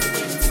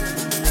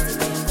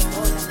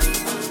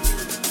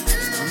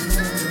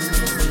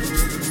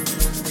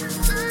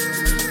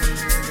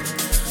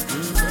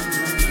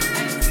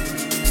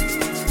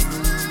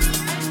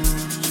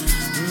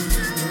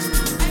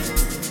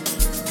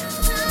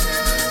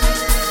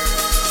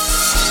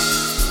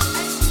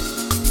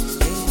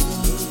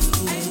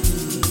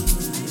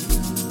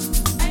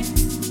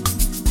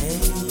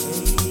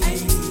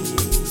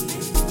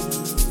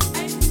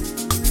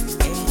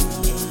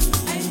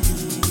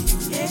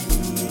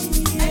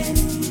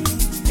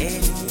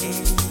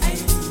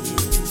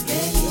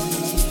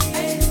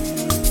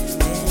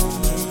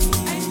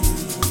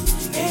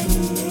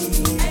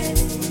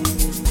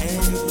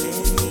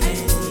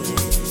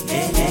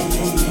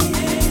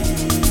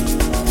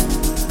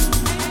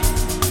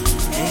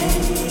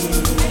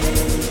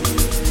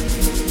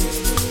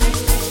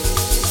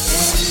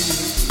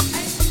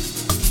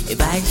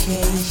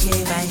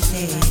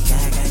Hey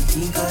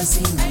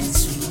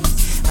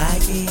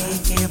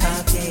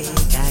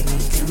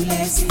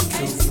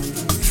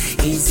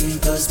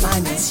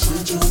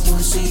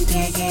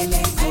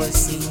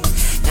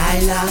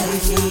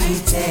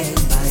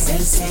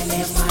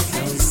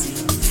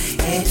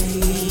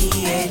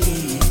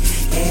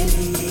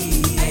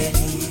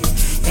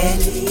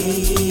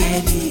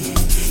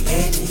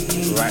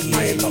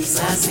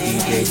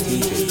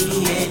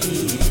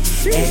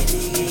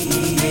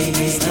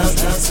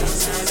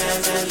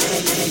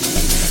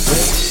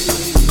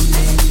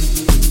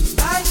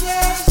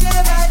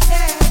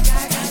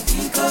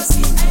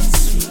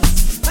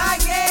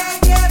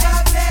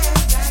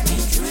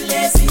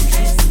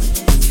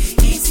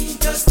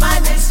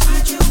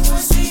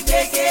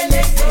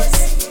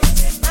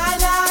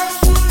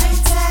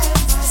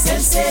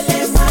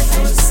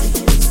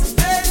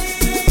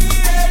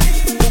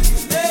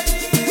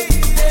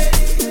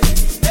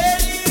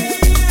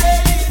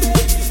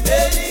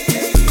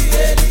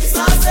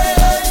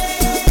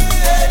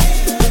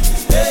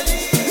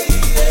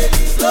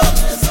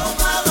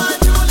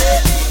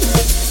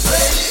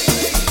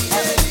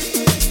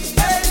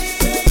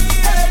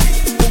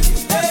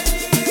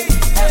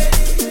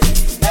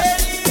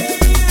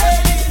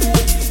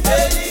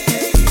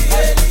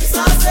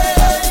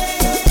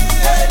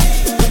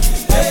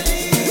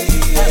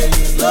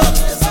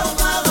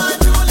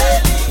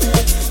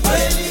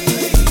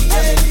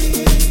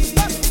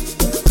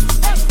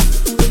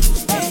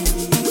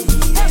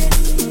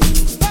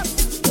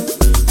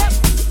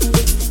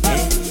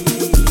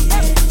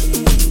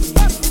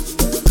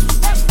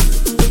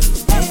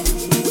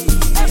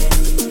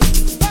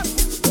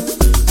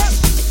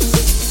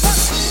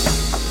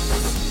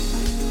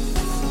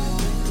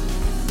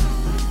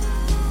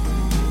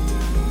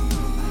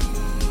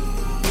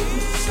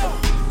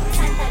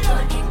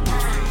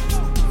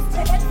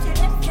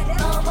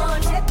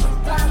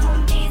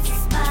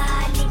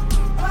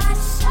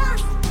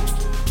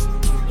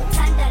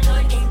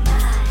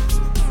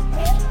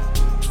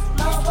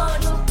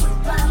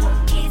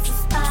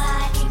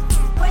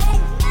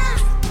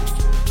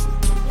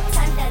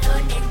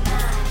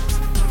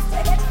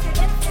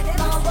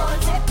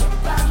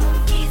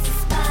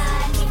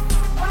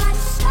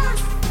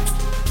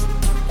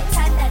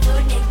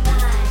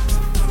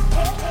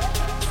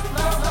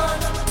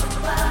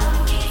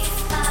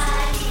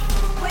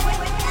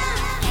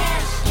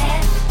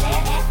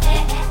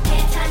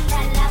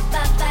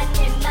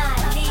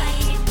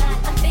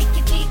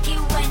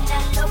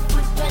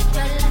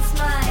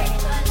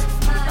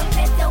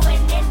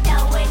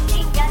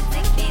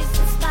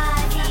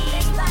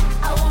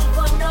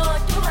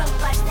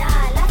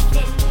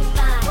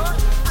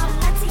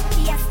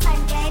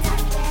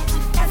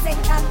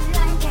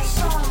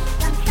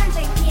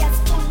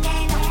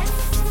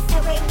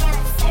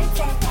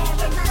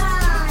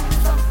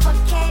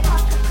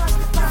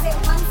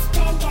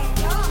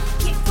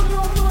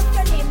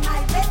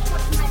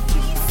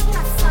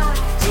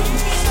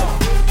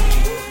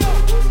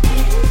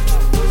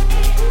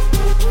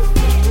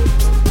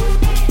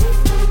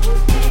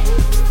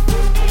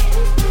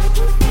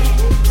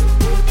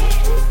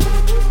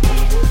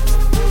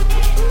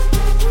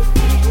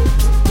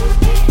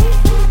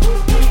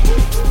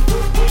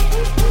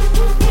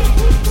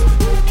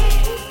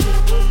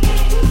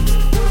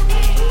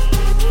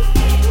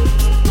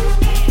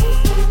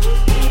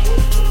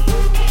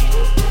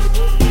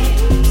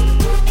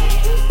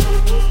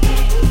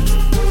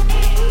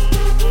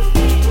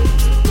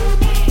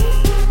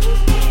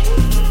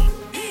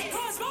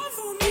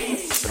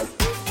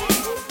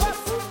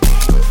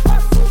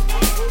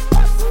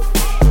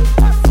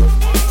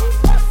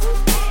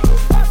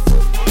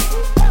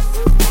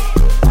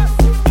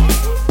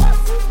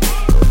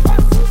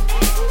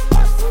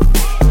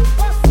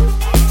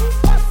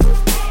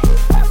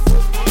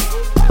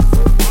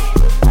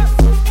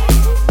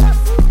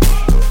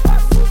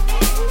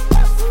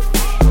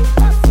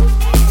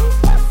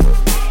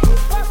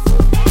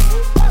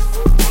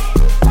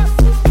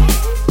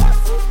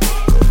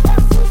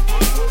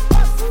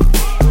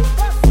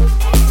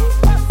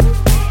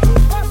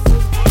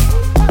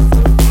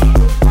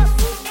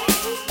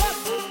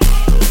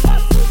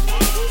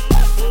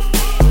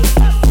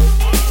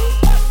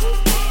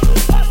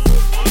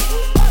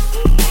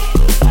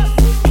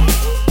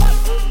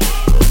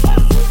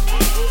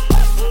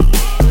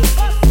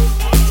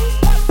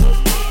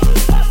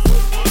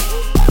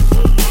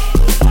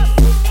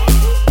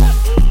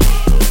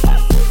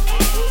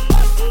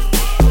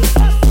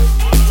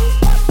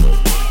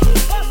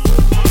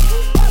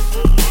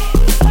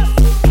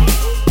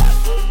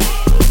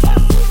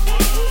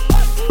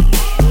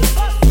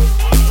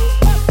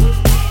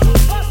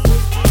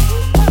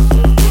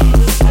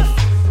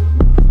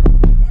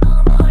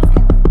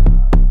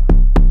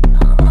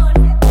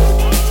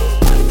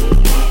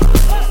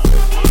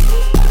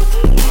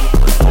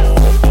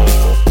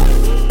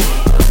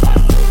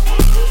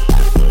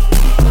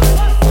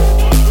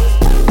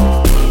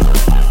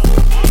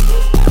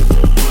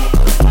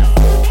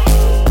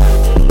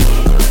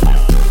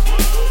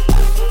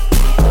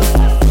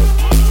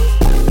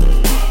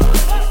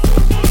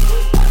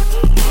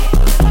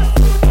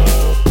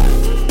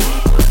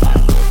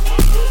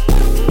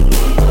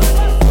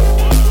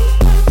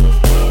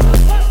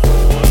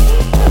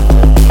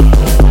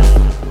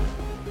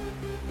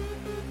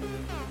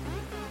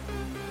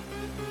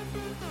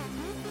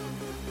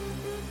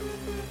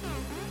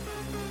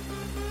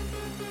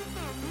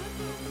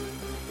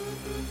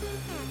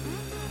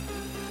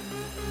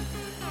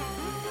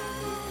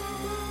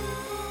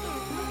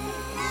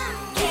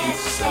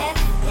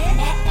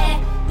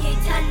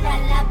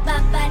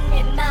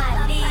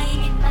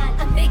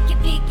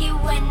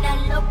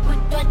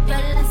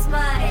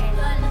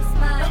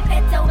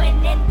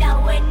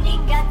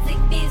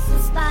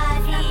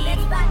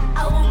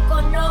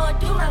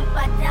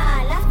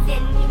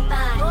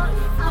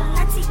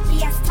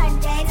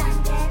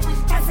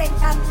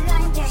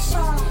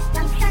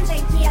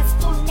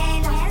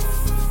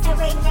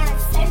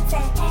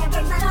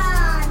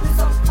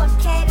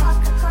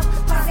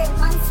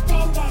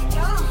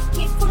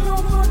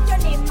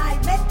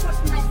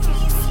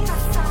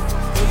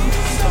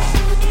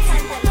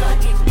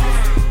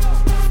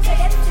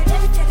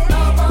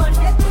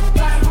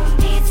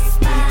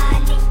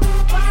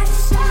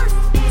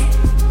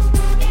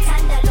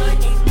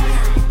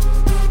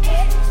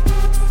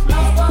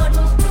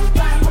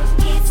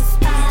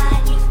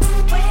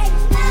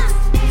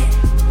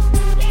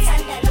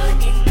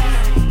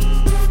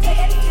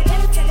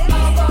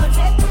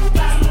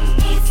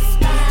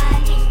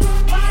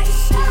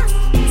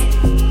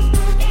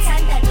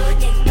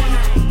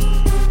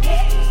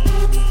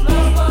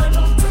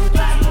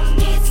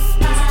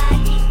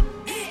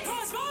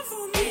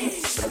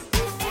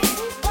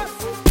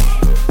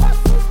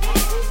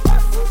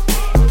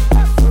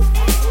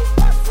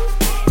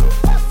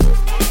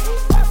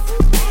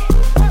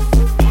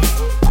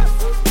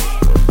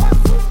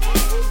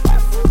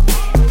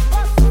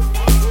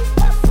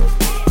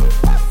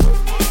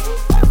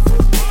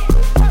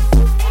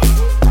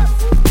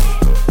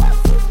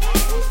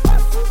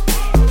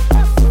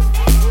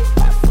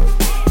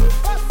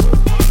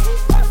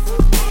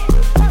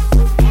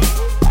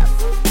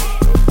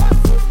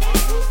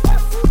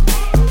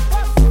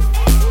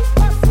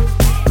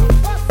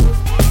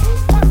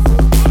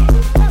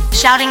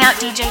Shouting out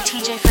DJ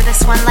Teejay for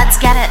this one. Let's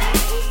get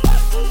it.